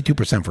like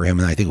 52% for him,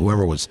 and I think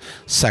whoever was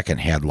second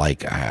had like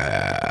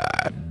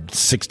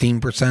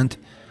 16%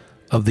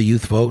 of the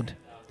youth vote.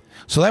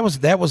 So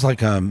that was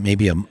like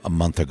maybe a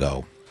month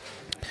ago.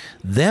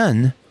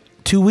 Then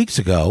 2 weeks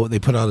ago, they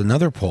put out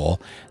another poll.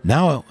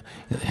 Now,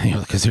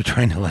 because they're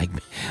trying to like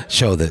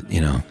show that,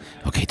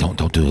 okay,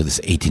 don't do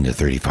this 18 to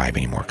 35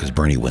 anymore because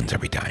Bernie wins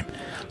every time.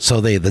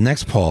 So the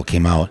next poll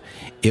came out.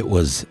 It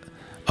was,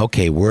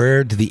 okay,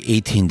 where do the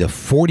 18 to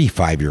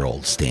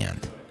 45-year-olds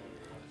stand?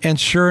 And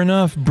sure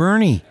enough,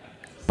 Bernie,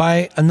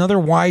 by another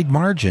wide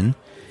margin,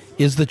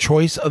 is the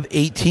choice of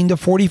 18 to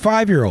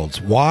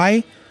 45-year-olds.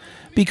 Why?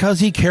 Because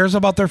he cares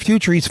about their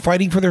future. He's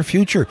fighting for their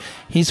future.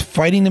 He's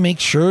fighting to make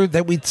sure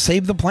that we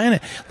save the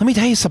planet. Let me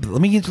tell you something.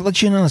 Let me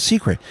let you in on a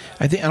secret.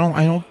 I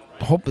don't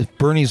hope that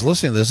Bernie's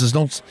listening to this. Is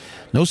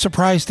no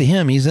surprise to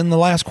him. He's in the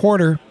last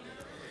quarter.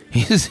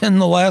 He's in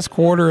the last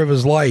quarter of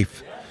his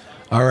life.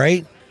 All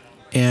right?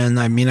 And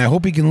I mean, I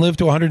hope he can live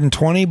to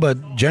 120,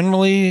 but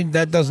generally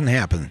that doesn't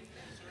happen.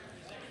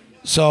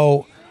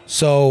 So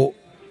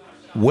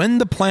when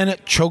the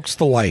planet chokes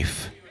the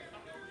life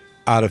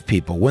out of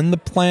people, when the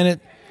planet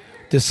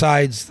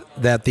decides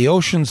that the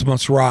oceans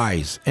must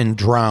rise and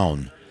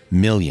drown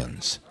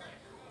millions,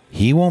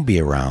 he won't be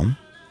around.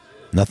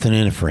 Nothing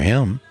in it for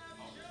him.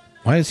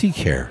 Why does he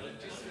care?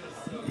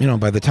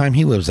 By the time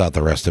he lives out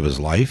the rest of his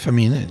life, I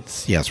mean,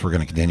 yes, we're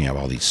going to continue to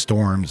have all these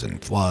storms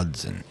and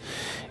floods, and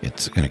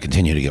it's going to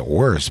continue to get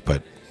worse,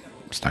 but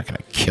it's not going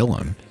to kill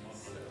him.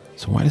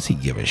 So why does he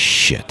give a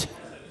shit?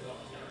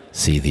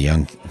 See, the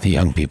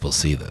young people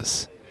see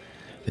this.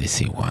 They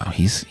see, wow,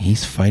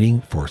 he's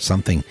fighting for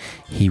something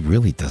he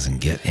really doesn't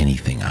get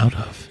anything out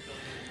of.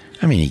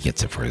 I mean, he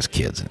gets it for his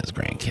kids and his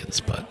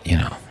grandkids, but,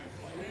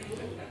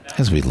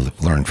 as we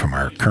learned from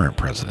our current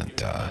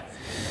president,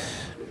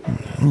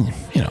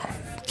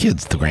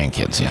 kids, the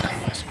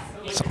grandkids,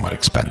 somewhat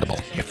expendable,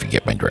 if you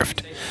get my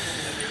drift.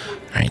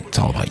 All right, it's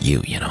all about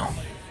you,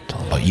 It's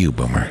all about you,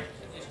 Boomer.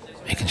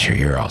 Making sure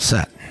you're all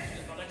set.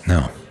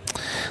 No.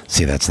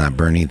 See, that's not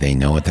Bernie. They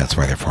know it. That's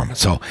why they're forming.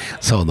 So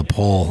the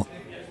poll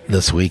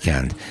this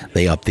weekend,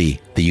 they upped the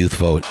youth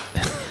vote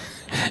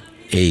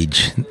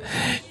age.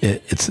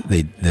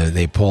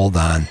 They polled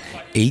on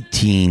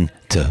 18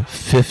 to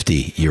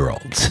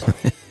 50-year-olds.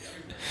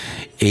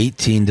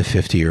 18 to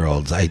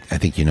 50-year-olds. I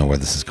think you know where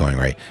this is going,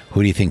 right?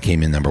 Who do you think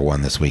came in number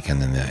one this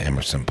weekend in the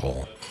Emerson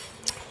poll?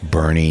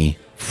 Bernie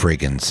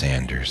friggin'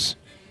 Sanders.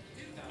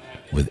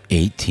 With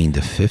 18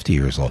 to 50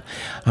 years old.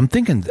 I'm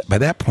thinking by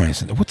that point, I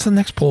said, what's the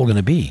next poll going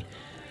to be?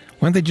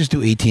 Why don't they just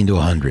do 18 to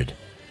 100?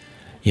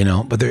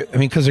 But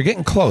because they're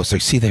getting close.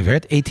 See, they've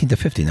at 18 to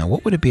 50. Now,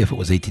 what would it be if it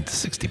was 18 to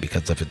 60?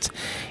 Because if it's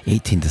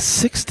 18 to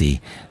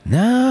 60,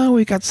 now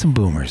we got some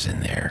boomers in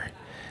there.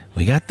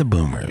 We got the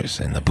boomers,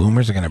 and the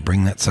boomers are going to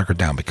bring that sucker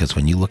down, because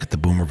when you look at the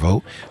boomer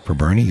vote for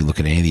Bernie, you look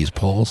at any of these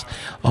polls,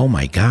 oh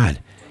my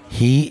God,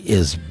 he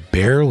is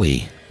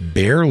barely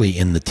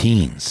in the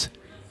teens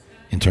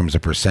in terms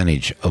of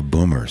percentage of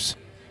boomers.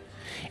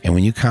 And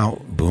when you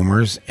count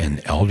boomers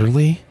and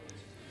elderly,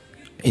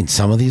 in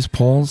some of these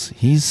polls,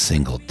 he's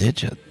single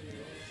digit.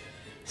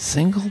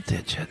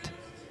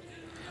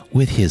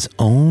 With his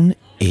own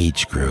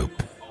age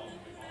group.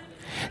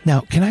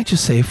 Now, can I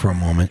just say for a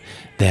moment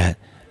that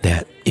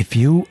if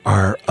you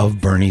are of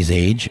Bernie's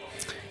age,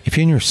 if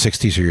you're in your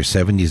 60s or your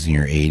 70s and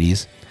your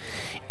 80s,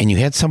 and you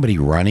had somebody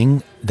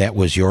running that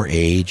was your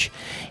age,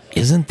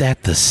 isn't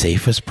that the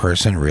safest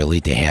person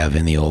really to have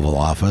in the Oval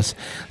Office?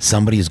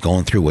 Somebody who's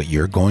going through what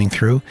you're going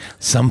through.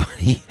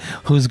 Somebody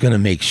who's going to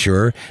make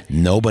sure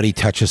nobody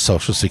touches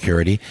Social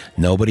Security,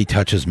 nobody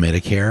touches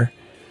Medicare,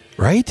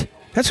 right?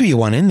 That's who you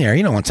want in there.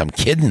 You don't want some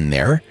kid in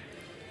there.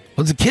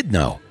 What does the kid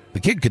know? The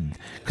kid could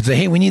say,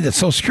 hey, we need that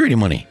Social Security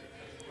money.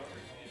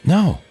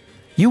 No.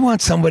 You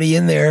want somebody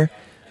in there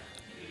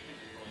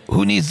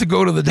who needs to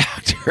go to the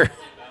doctor.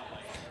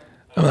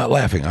 I'm not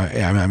laughing.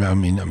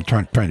 I'm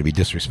trying to be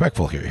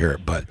disrespectful here,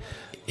 but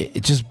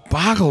it just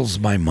boggles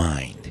my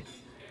mind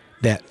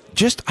that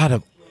just out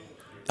of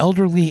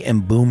elderly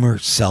and boomer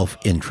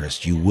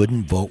self-interest, you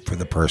wouldn't vote for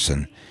the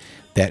person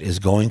that is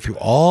going through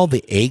all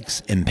the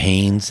aches and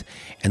pains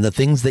and the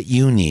things that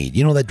you need.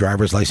 You know, that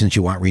driver's license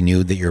you want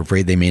renewed that you're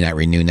afraid they may not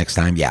renew next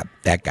time? Yeah,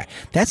 that guy.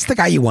 That's the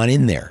guy you want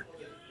in there,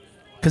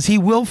 because he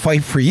will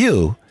fight for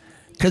you,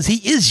 because he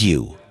is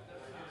you.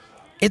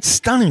 It's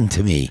stunning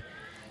to me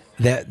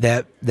that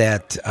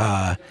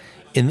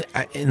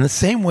in the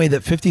same way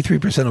that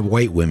 53% of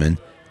white women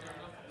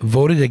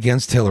voted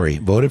against Hillary,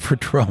 voted for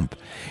Trump,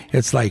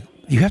 it's like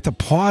you have to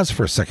pause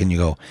for a second. You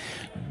go,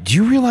 do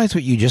you realize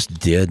what you just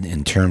did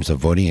in terms of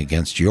voting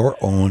against your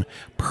own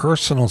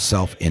personal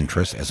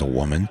self-interest as a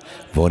woman,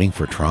 voting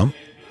for Trump?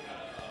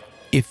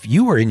 If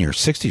you are in your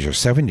 60s or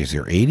 70s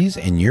or 80s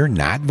and you're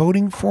not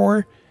voting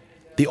for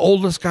the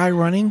oldest guy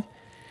running,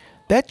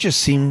 that just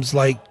seems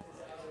like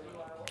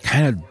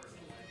kind of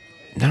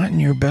not in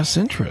your best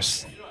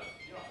interest.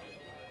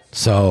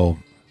 So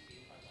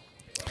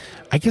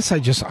I guess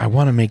I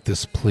want to make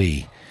this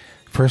plea.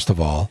 First of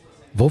all,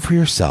 vote for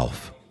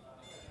yourself.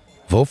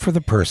 Vote for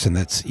the person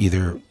that's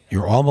either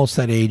you're almost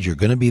that age, you're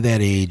going to be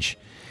that age.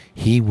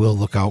 He will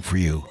look out for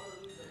you.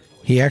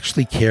 He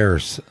actually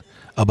cares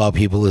about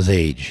people his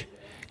age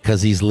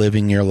because he's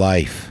living your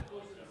life.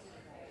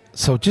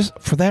 So just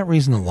for that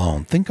reason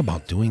alone, think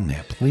about doing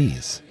that,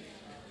 please.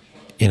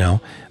 You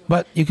know,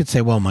 but you could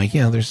say, well, Mike,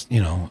 there's,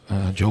 Joe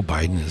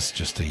Biden is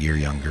just a year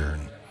younger.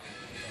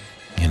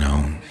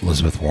 And,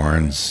 Elizabeth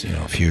Warren's,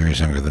 a few years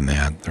younger than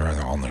that. They're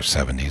all in their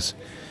 70s.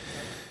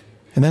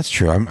 And that's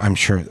true. I'm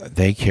sure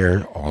they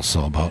care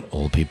also about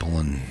old people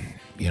and,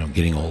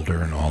 getting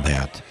older and all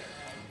that.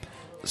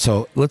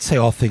 So let's say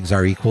all things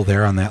are equal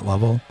there on that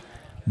level.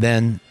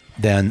 Then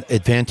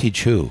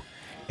advantage who?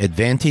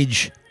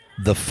 Advantage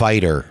the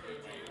fighter.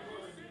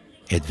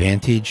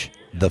 Advantage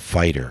the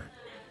fighter.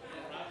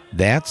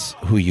 That's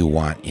who you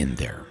want in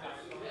there.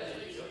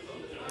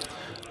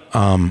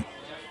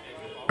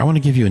 I want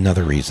to give you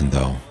another reason,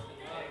 though,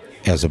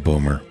 as a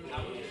boomer,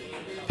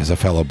 as a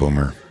fellow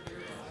boomer,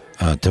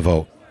 to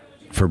vote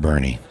for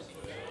Bernie.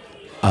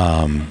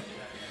 How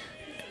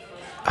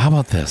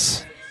about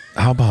this?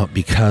 How about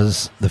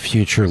because the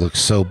future looks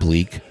so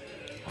bleak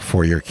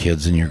for your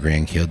kids and your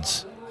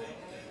grandkids,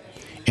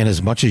 and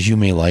as much as you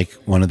may like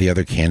one of the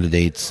other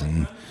candidates,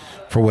 and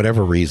for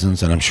whatever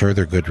reasons, and I'm sure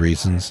they're good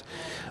reasons,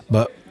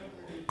 but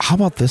how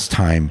about this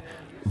time,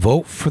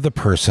 vote for the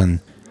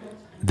person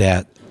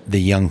that the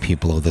young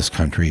people of this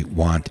country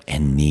want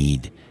and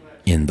need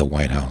in the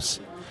White House.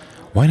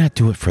 Why not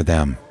do it for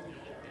them?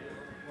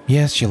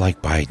 Yes, you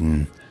like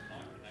Biden.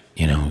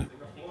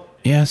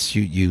 Yes,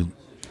 you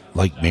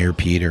like Mayor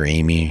Pete or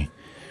Amy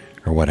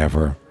or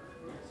whatever.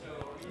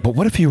 But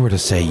what if you were to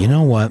say, you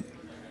know what?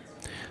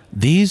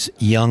 These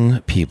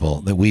young people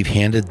that we've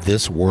handed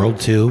this world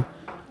to,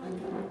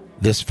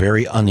 this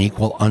very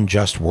unequal,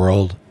 unjust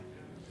world,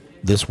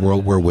 this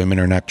world where women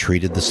are not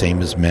treated the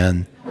same as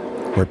men,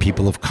 where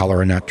people of color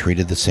are not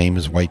treated the same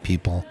as white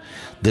people,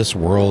 this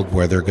world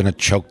where they're going to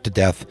choke to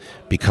death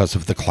because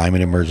of the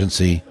climate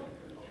emergency,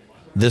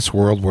 this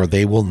world where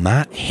they will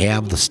not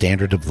have the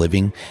standard of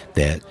living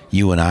that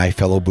you and I,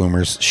 fellow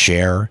boomers,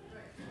 share,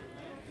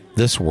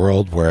 this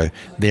world where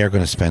they are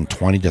going to spend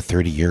 20 to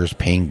 30 years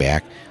paying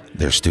back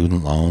their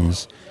student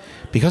loans.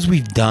 Because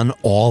we've done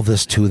all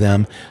this to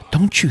them,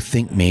 don't you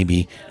think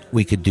maybe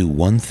we could do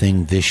one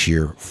thing this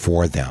year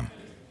for them?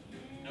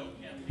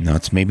 Now,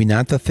 it's maybe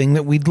not the thing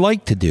that we'd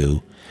like to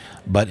do,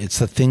 but it's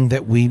the thing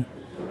that we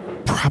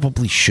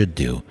probably should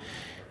do.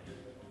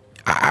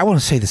 I want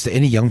to say this to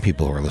any young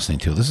people who are listening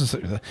to this.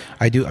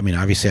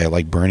 Obviously I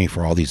like Bernie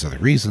for all these other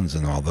reasons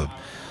and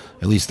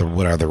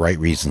what are the right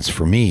reasons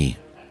for me.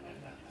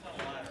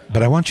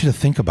 But I want you to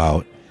think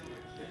about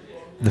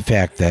the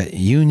fact that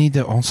you need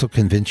to also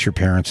convince your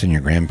parents and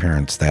your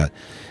grandparents that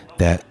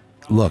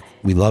look,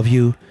 we love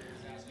you,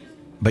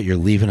 but you're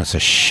leaving us a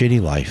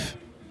shitty life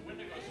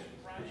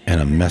and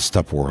a messed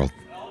up world.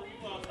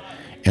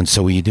 And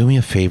so will you do me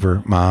a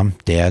favor, Mom,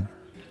 Dad,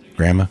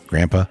 Grandma,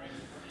 Grandpa,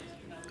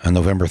 on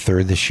November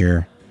 3rd this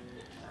year,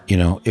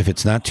 if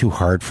it's not too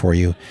hard for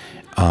you,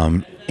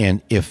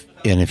 and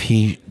if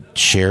he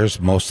shares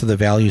most of the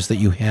values that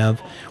you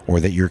have or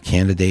that your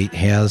candidate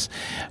has,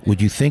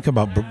 would you think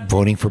about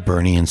voting for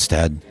Bernie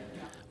instead?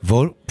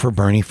 Vote for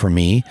Bernie for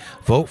me.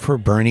 Vote for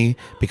Bernie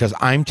because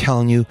I'm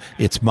telling you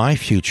it's my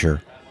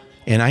future,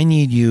 and I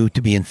need you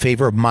to be in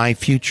favor of my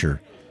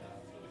future.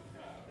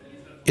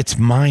 It's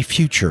my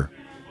future.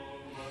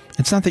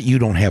 It's not that you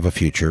don't have a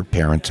future,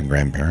 parents and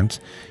grandparents.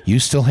 You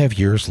still have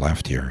years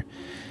left here.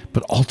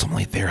 But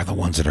ultimately, they're the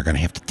ones that are going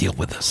to have to deal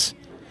with this.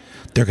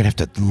 They're going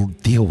to have to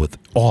deal with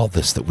all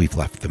this that we've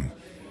left them.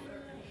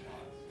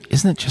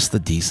 Isn't it just the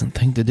decent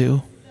thing to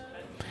do?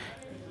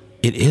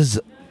 It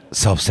is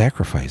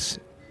self-sacrifice.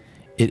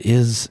 It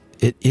is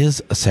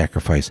a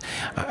sacrifice.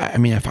 I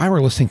mean, if I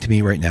were listening to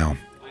me right now,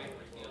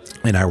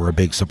 and I were a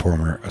big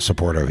supporter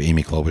of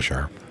Amy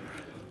Klobuchar,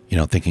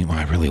 thinking, well,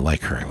 I really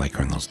like her. I like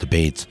her in those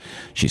debates.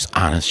 She's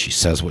honest. She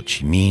says what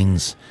she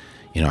means.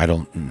 I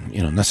don't,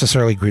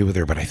 necessarily agree with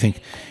her, but I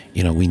think,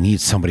 we need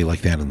somebody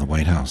like that in the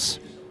White House.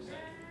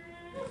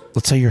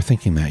 Let's say you're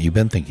thinking that. You've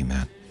been thinking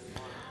that.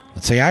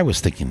 Let's say I was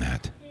thinking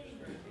that.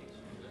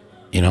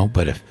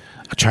 But if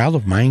a child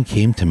of mine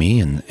came to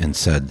me and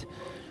said,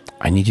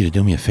 I need you to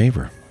do me a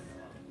favor.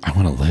 I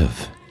want to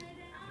live.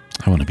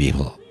 I want to be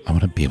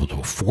able to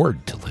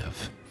afford to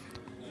live.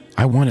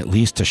 I want at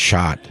least a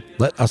shot.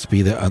 Let us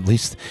be at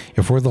least,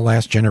 if we're the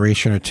last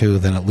generation or two,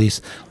 then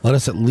let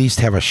us at least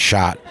have a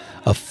shot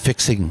of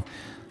fixing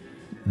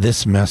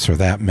this mess or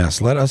that mess.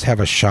 Let us have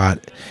a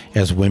shot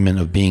as women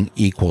of being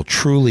equal,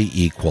 truly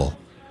equal.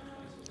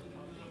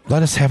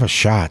 Let us have a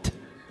shot.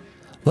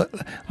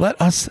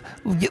 Let us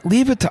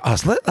leave it to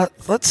us.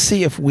 Let's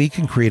see if we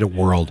can create a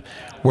world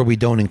where we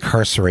don't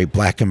incarcerate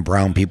black and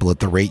brown people at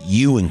the rate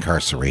you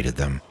incarcerated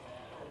them.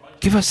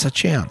 Give us a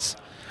chance.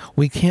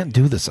 We can't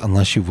do this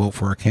unless you vote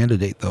for our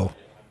candidate, though.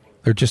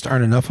 There just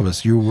aren't enough of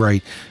us. You're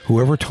right.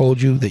 Whoever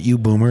told you that you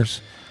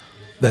boomers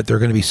that there are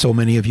going to be so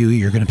many of you,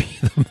 you're going to be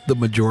the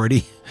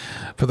majority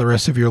for the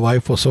rest of your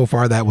life. Well, so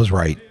far that was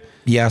right.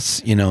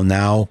 Yes,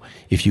 now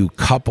if you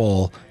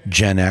couple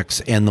Gen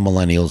X and the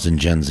millennials and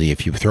Gen Z,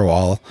 if you throw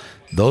all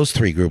those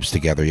three groups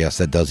together, yes,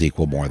 that does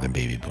equal more than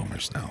baby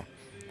boomers now.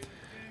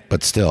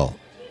 But still,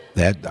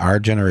 that our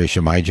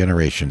generation, my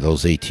generation,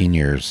 those 18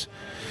 years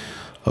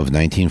of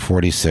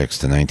 1946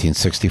 to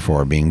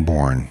 1964 being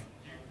born,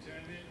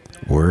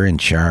 we're in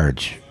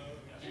charge.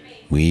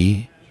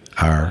 We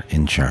are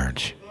in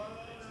charge.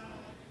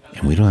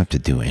 And we don't have to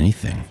do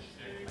anything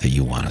that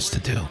you want us to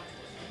do.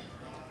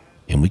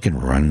 And we can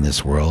run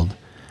this world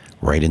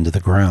right into the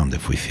ground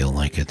if we feel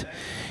like it.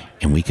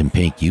 And we can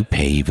make you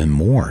pay even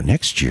more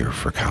next year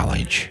for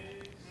college.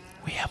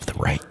 We have the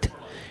right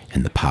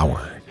and the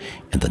power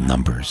and the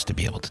numbers to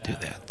be able to do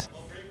that.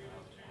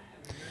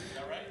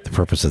 The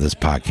purpose of this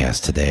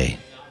podcast today,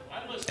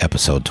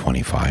 episode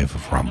 25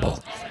 of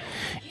Rumble,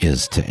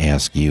 is to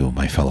ask you,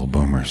 my fellow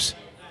boomers,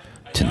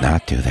 to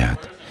not do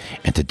that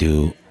and to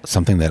do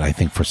something that I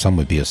think for some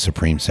would be a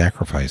supreme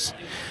sacrifice,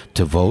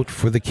 to vote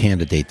for the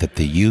candidate that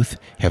the youth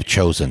have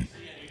chosen,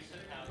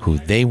 who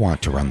they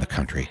want to run the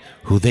country,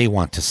 who they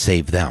want to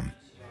save them.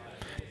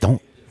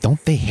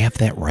 Don't they have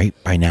that right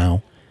by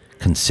now,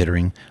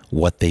 considering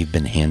what they've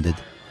been handed?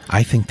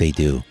 I think they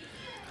do.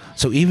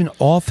 So even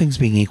all things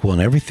being equal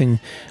and everything,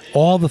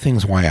 all the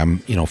things why I'm,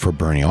 for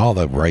Bernie, all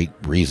the right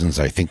reasons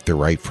I think they're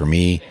right for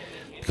me,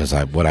 because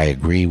what I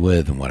agree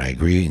with and what I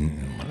agree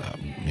and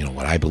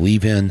what I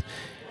believe in,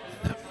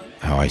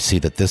 how I see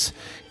that this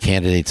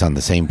candidate's on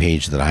the same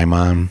page that I'm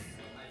on.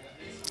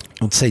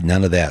 Let's say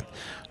none of that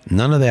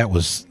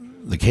was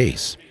the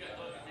case.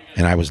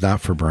 And I was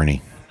not for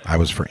Bernie. I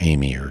was for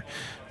Amy or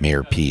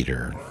Mayor Pete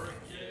or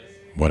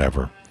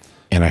whatever.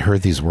 And I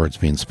heard these words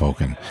being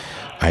spoken.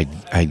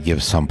 I'd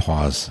give some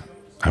pause.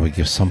 I would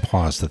give some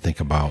pause to think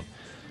about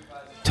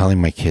telling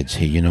my kids,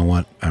 hey, you know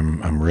what?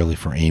 I'm really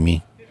for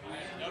Amy.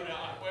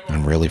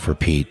 I'm really for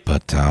Pete,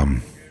 but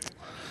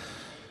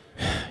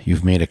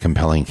you've made a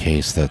compelling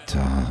case that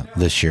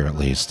this year at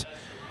least,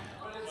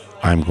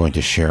 I'm going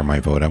to share my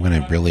vote. I'm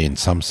going to really, in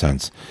some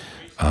sense,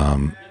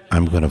 I'm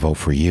going to vote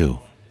for you.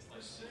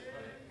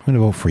 I'm going to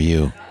vote for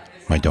you,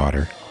 my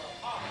daughter,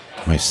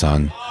 my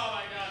son,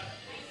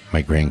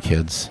 my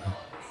grandkids.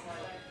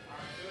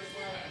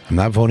 I'm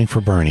not voting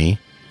for Bernie.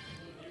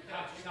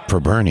 I'm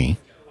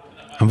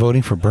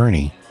voting for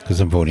Bernie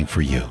because I'm voting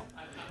for you.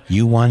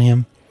 You want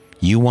him?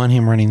 You want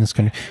him running this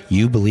country?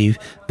 You believe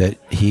that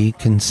he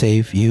can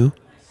save you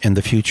in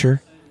the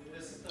future?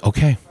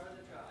 Okay.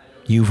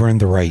 You've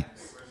earned the right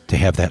to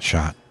have that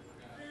shot.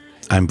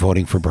 I'm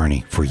voting for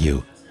Bernie, for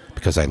you,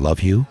 because I love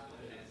you.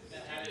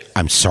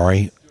 I'm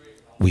sorry.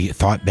 We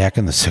thought back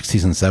in the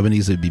 60s and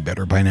 70s it'd be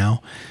better by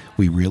now.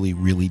 We really,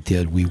 really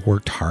did. We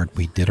worked hard.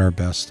 We did our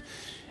best.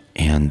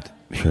 And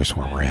here's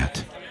where we're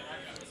at.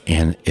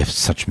 And if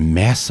such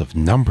massive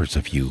numbers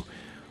of you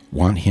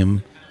want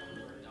him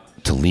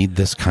to lead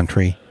this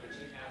country,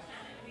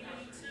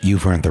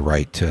 you've earned the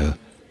right to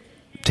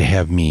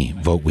have me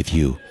vote with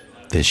you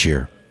this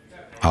year.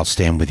 I'll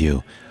stand with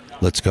you.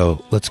 Let's go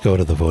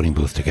to the voting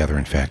booth together,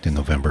 in fact, in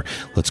November.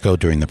 Let's go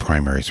during the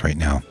primaries right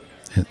now,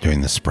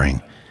 during the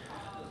spring.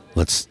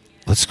 Let's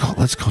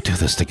go do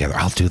this together.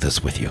 I'll do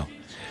this with you.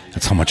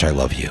 That's how much I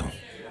love you.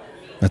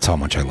 That's how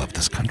much I love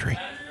this country.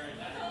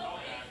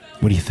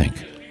 What do you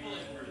think,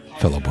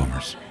 fellow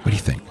boomers? What do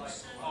you think?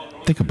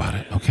 Think about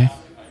it, okay?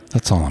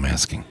 That's all I'm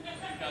asking.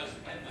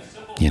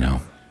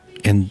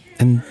 And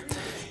in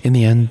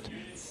the end,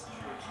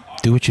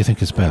 do what you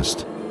think is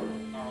best.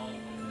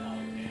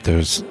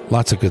 There's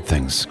lots of good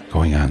things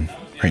going on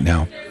right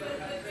now.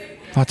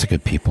 Lots of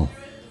good people.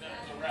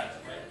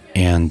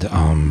 And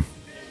I'm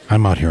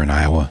out here in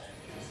Iowa.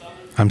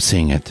 I'm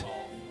seeing it.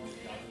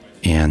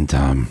 And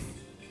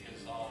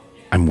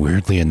I'm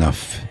weirdly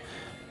enough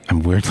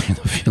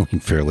feeling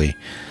fairly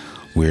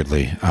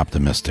weirdly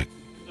optimistic.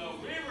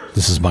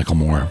 This is Michael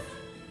Moore.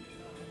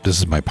 This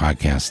is my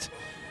podcast.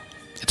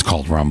 It's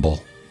called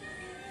Rumble.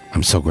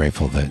 I'm so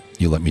grateful that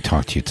you let me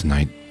talk to you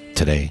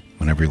today,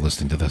 whenever you're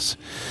listening to this,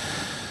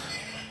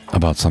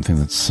 about something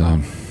that's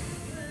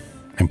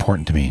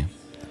important to me.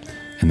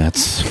 And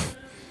that's,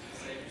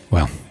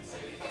 well,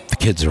 the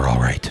kids are all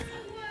right.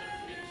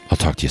 I'll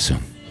talk to you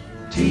soon.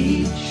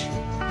 Teach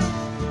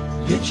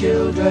your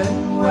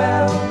children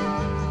well.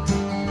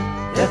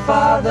 Their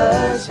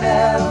father's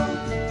help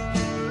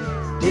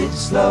did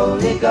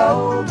slowly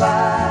go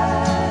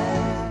by,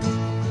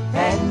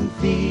 and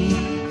feed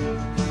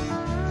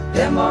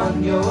them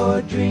on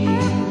your dreams.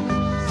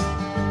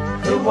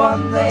 The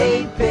one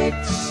they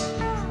picked,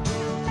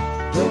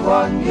 the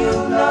one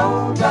you'll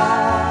know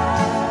by.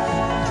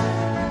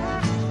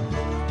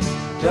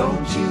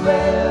 Don't you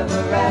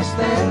ever ask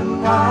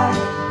them why,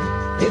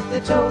 if they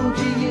told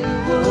you you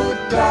would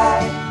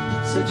die.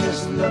 So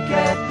just look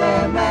at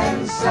them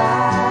and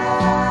sigh.